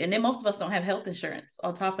and then most of us don't have health insurance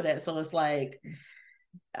on top of that. So it's like,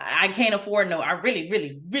 I can't afford I really,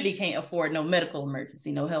 really, really can't afford no medical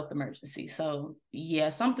emergency, no health emergency. So yeah,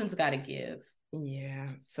 something's got to give. Yeah.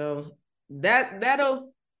 So that'll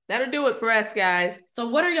do it for us, guys. So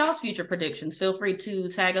what are y'all's future predictions? Feel free to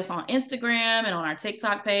tag us on Instagram and on our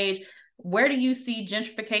TikTok page. Where do you see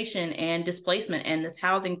gentrification and displacement and this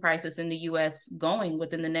housing crisis in the U.S. going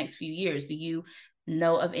within the next few years? Do you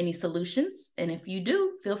know of any solutions? And if you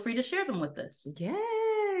do, feel free to share them with us.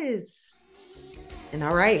 Yes. And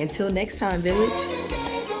all right, until next time, Village.